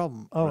be a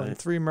problem. Oh, right. And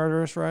 3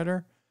 Murderous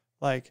Rider.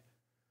 Like,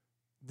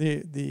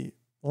 the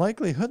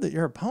likelihood that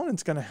your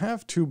opponent's going to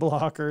have 2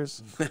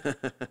 blockers,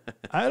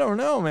 I don't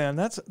know, man.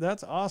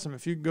 That's awesome.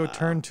 If you go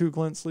turn 2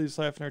 Glint Sleeve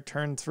Siphoner,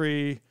 turn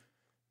 3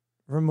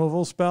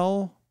 removal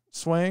spell,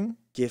 swing.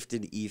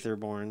 Gifted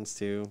Etherborns,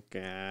 too.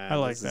 God, I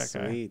like that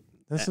guy.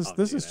 This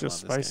is just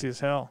spicy as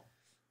hell.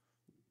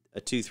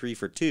 A 2/3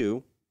 for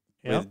 2.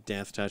 Yep. With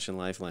Death Touch and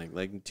Lifelink.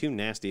 Like 2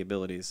 nasty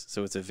abilities.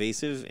 So it's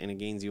evasive and it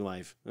gains you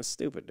life. That's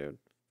stupid, dude.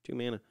 2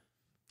 mana.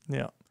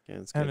 Yeah.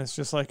 And it's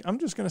just like, I'm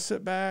just going to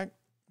sit back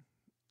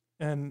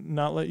and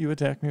not let you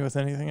attack me with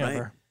anything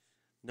ever.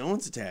 No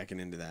one's attacking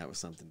into that with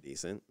something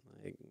decent.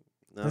 Like,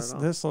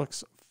 this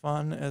looks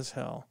fun as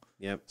hell.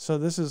 Yep. So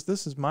this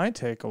is my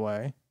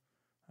takeaway.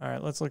 All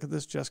right, let's look at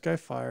this Jeskai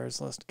Fires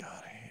list.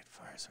 God, I hate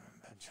Fires of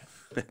Invention.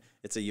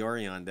 It's a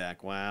Yorion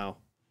deck. Wow.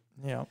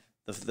 Yeah.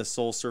 The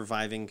sole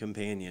surviving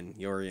companion,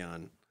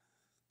 Yorion.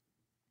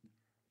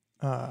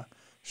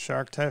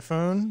 Shark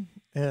Typhoon,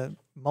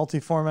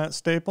 multi-format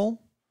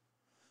staple.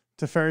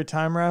 Teferi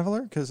Time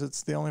Raveler, because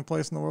it's the only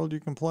place in the world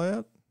you can play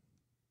it.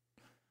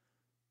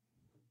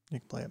 You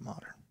can play it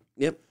modern.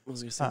 Yep. I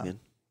was gonna say, man,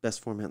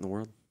 best format in the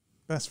world.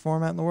 Best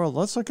format in the world.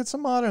 Let's look at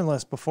some modern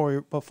lists before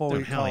we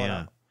call it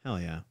out. Hell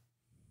yeah.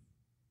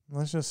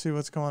 Let's just see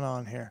what's going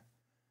on here.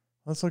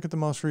 Let's look at the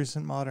most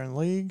recent modern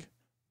league.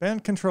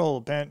 Band control,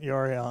 Bant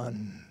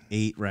Yorion.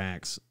 8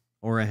 racks.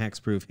 Aura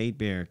Hexproof, Hate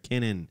Bear,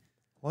 Kinnan.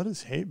 What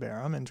is Hate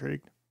Bear? I'm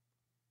intrigued.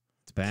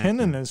 It's back.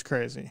 Kinnan is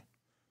crazy.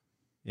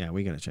 Yeah,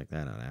 we gotta check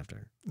that out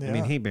after. Yeah. I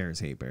mean, Hate Bear is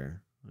Hate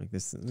Bear. Like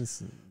this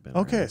is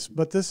okay,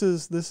 but this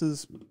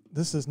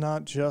is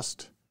not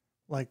just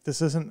like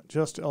this isn't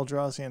just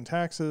Eldrazi and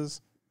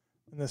taxes,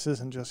 and this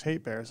isn't just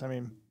Hate Bears. I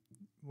mean,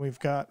 we've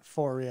got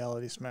 4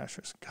 Reality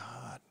Smashers.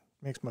 God,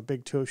 makes my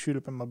big toe shoot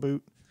up in my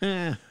boot.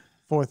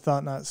 4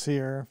 Thought Not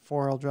Seer,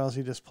 4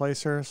 Eldrazi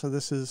Displacer. So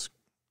this is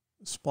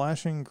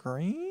Splashing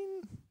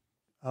Green?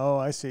 Oh,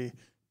 I see.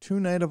 2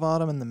 Night of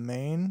Autumn in the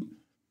main,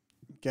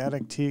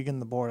 Gaddock Teague in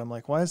the board. I'm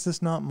like, why is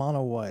this not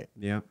mono white?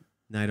 Yeah.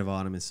 Night of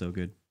Autumn is so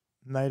good.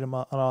 Night of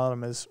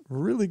Autumn is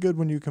really good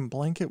when you can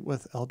blanket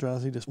with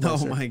Eldrazi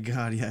Displacer. Oh my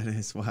god, yeah, it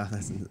is. Wow,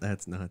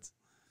 that's nuts.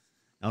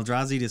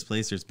 Eldrazi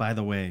Displacers, by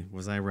the way,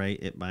 was I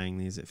right at buying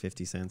these at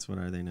 50 cents? What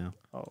are they now?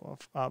 Oh,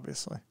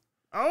 obviously.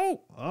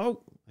 Oh,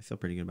 I feel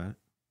pretty good about it.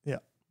 Yeah.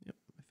 Yep,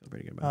 I feel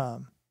pretty good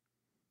about it.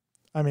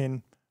 I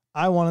mean,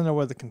 I want to know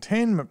where the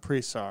containment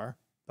priests are,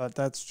 but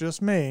that's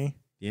just me.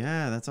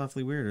 Yeah, that's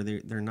awfully weird.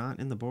 They're not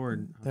in the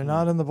board. They're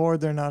not in the board.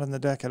 They're not in the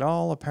deck at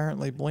all.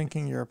 Apparently,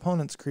 blinking your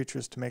opponent's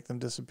creatures to make them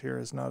disappear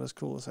is not as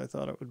cool as I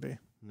thought it would be.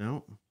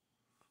 No.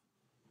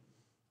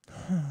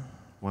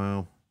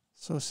 Wow.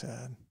 So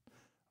sad.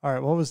 All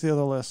right, what was the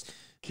other list?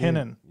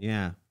 Kinnan.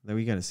 Yeah,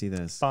 we got to see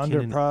this.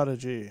 Bonder Kinnan,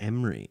 Prodigy.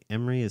 Emery.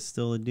 Emery is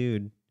still a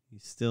dude.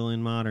 He's still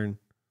in Modern.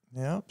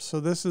 Yep. So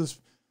this is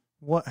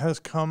what has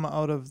come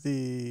out of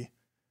the...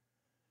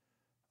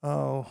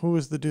 Oh, who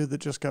was the dude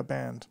that just got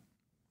banned?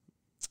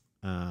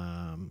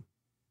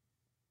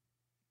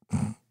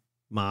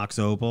 Mox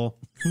Opal.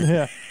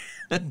 Yeah.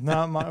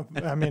 Not my...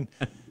 I mean,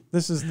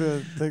 this is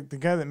the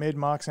guy that made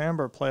Mox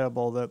Amber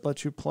playable that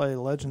lets you play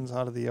Legends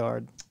out of the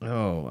yard.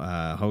 Oh,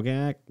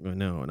 Hogak?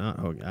 No, not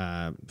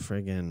Hogak.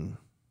 Friggin'.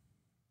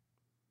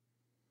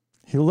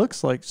 He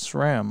looks like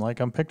SRAM. Like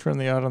I'm picturing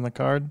the art on the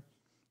card,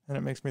 and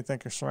it makes me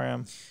think of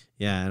SRAM.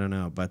 Yeah, I don't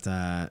know. But,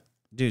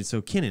 dude,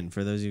 so Kinnan,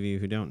 for those of you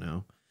who don't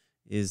know,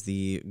 is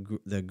the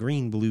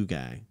green-blue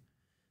guy.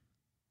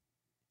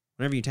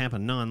 Whenever you tap a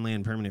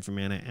non-land permanent for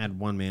mana, add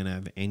 1 mana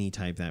of any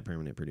type that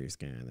permanent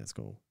produced. Yeah, that's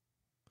cool.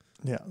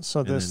 Yeah,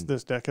 so this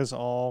deck is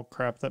all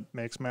crap that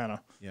makes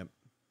mana. Yep.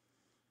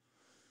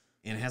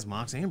 And it has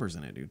Mox Ambers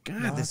in it, dude.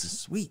 God, this is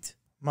sweet.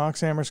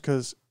 Mox Ambers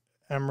because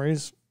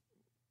Emery's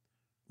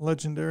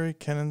legendary,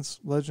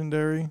 Kinnan's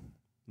legendary.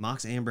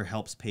 Mox Amber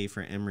helps pay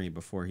for Emery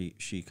before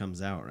she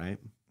comes out, right?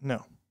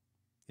 No.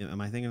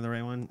 Am I thinking of the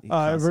right one?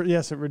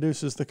 Yes, it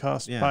reduces the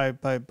cost by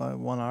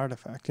 1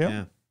 artifact. Yep.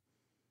 Yeah.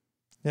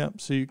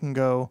 Yep. So you can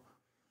go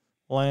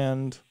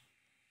land,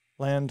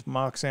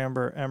 Mox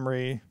Amber,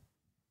 Emery,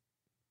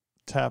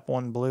 tap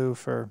 1 blue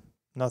for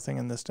nothing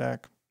in this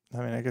deck. I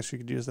mean, I guess you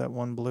could use that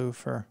 1 blue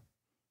for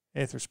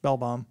Aether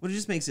Spellbomb. Well, it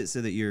just makes it so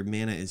that your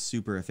mana is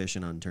super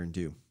efficient on turn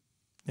 2.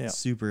 Yeah.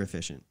 Super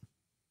efficient.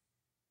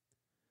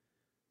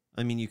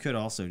 I mean, you could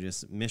also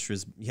just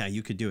Mishra's... Yeah,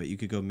 you could do it. You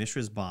could go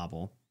Mishra's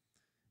Bauble,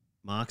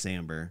 Mox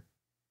Amber,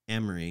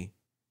 Emery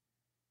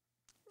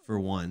for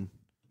 1.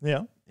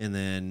 Yeah. And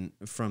then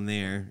from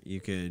there, you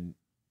could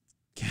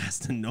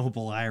cast a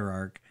Noble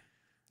Hierarch.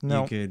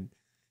 No. You could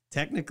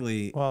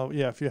technically... Well,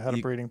 yeah, if you had a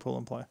breeding pool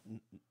in play.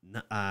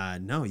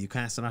 No, you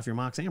cast it off your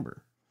Mox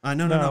Amber.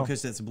 No,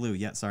 because that's blue.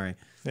 Yeah, sorry.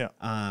 Yeah.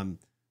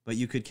 But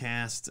you could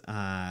cast...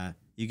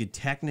 you could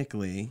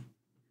technically...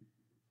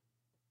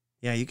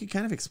 Yeah, you could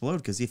kind of explode,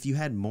 because if you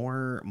had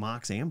more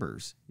Mox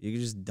Ambers, you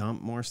could just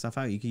dump more stuff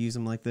out. You could use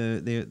them like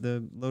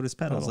the Lotus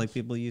Petals, like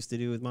people used to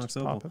do with Mox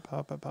Opal.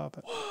 Pop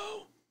it.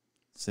 Whoa.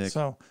 Sick.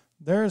 So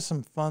there is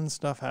some fun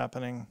stuff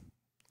happening.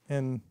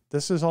 And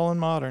this is all in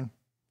Modern.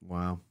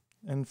 Wow.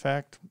 In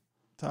fact,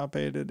 top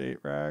 8 at 8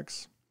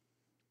 racks.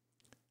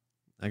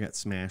 I got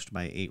smashed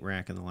by 8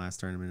 rack in the last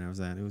tournament I was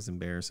at. It was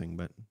embarrassing,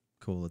 but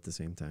cool at the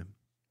same time.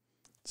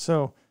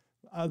 So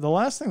the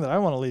last thing that I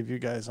want to leave you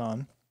guys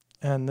on,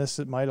 and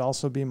it might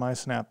also be my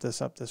snap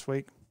this up this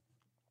week.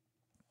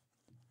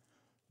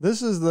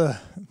 This is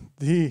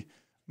the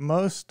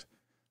most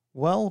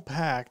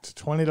well-packed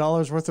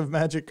 $20 worth of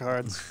Magic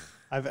cards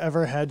I've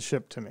ever had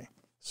shipped to me.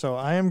 So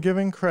I am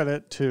giving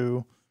credit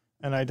to,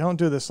 and I don't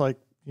do this like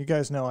you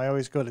guys know, I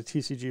always go to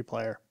TCG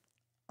Player.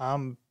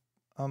 I'm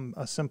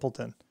a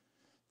simpleton.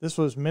 This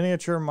was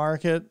Miniature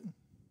Market.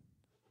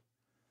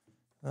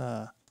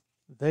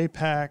 They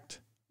packed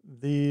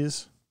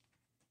these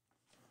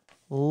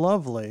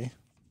lovely.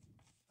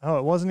 Oh,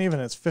 it wasn't even.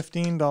 It's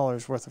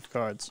 $15 worth of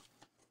cards.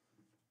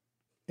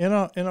 In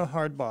a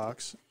hard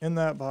box. In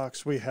that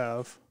box we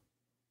have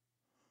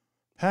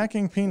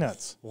packing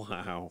peanuts.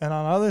 Wow. And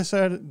on the other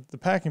side, the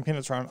packing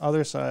peanuts are on the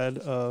other side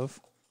of...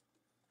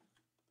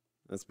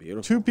 That's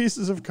beautiful. 2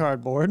 pieces of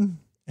cardboard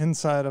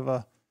inside of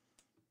a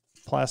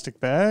plastic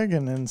bag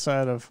and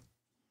inside of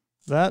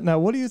that. Now,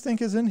 what do you think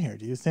is in here?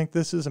 Do you think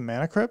this is a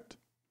mana crypt?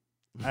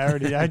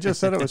 I just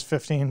said it was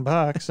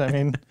 $15. I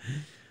mean,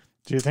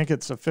 do you think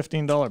it's a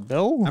 $15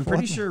 bill? I'm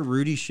pretty sure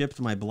Rudy shipped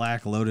my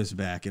Black Lotus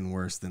back in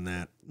worse than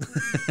that.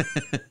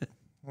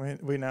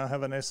 We now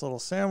have a nice little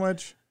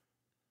sandwich.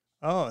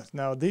 Oh,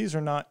 now these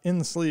are not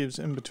in sleeves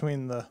in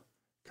between the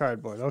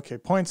cardboard. Okay,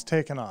 points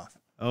taken off.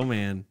 Oh,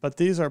 man. But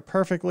these are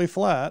perfectly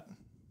flat.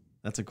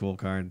 That's a cool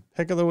card.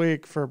 Pick of the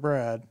week for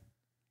Brad.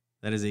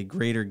 That is a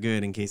greater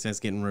good in case that's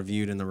getting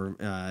viewed in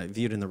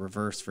the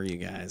reverse for you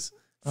guys.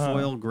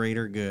 Foil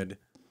greater good.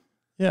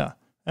 Yeah,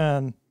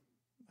 and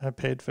I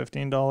paid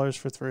 $15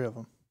 for 3 of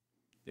them.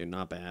 Dude,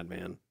 not bad,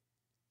 man.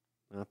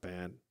 Not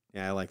bad.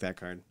 Yeah, I like that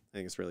card. I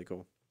think it's really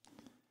cool.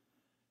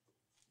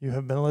 You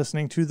have been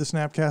listening to the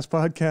Snapcast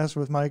podcast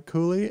with Mike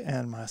Cooley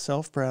and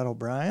myself, Brad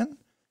O'Brien.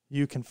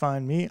 You can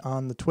find me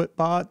on the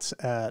Twitbots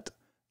at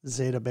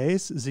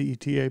Zetabase,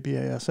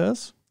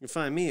 Zetabass. You can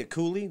find me at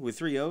Cooley with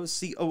 3 O's,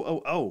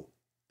 COOOLEY.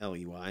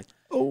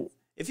 Oh.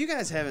 If you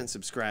guys haven't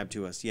subscribed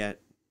to us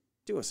yet,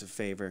 do us a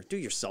favor. Do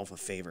yourself a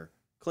favor.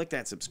 Click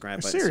that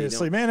subscribe button.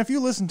 Seriously, man, if you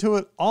listen to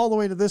it all the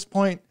way to this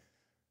point,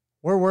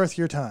 we're worth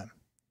your time.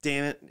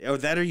 Damn it. Or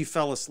that or you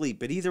fell asleep.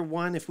 But either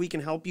one, if we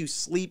can help you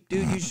sleep,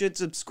 dude, you should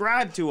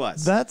subscribe to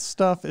us. That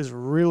stuff is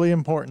really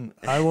important.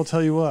 I will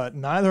tell you what,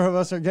 neither of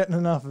us are getting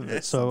enough of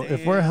it. So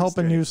if we're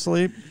helping you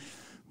sleep,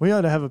 we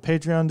ought to have a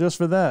Patreon just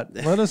for that.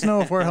 Let us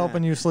know if we're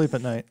helping you sleep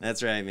at night.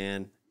 That's right,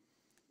 man.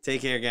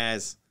 Take care,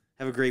 guys.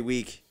 Have a great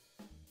week.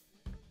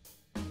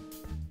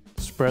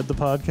 Spread the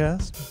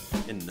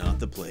podcast. And not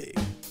the plague.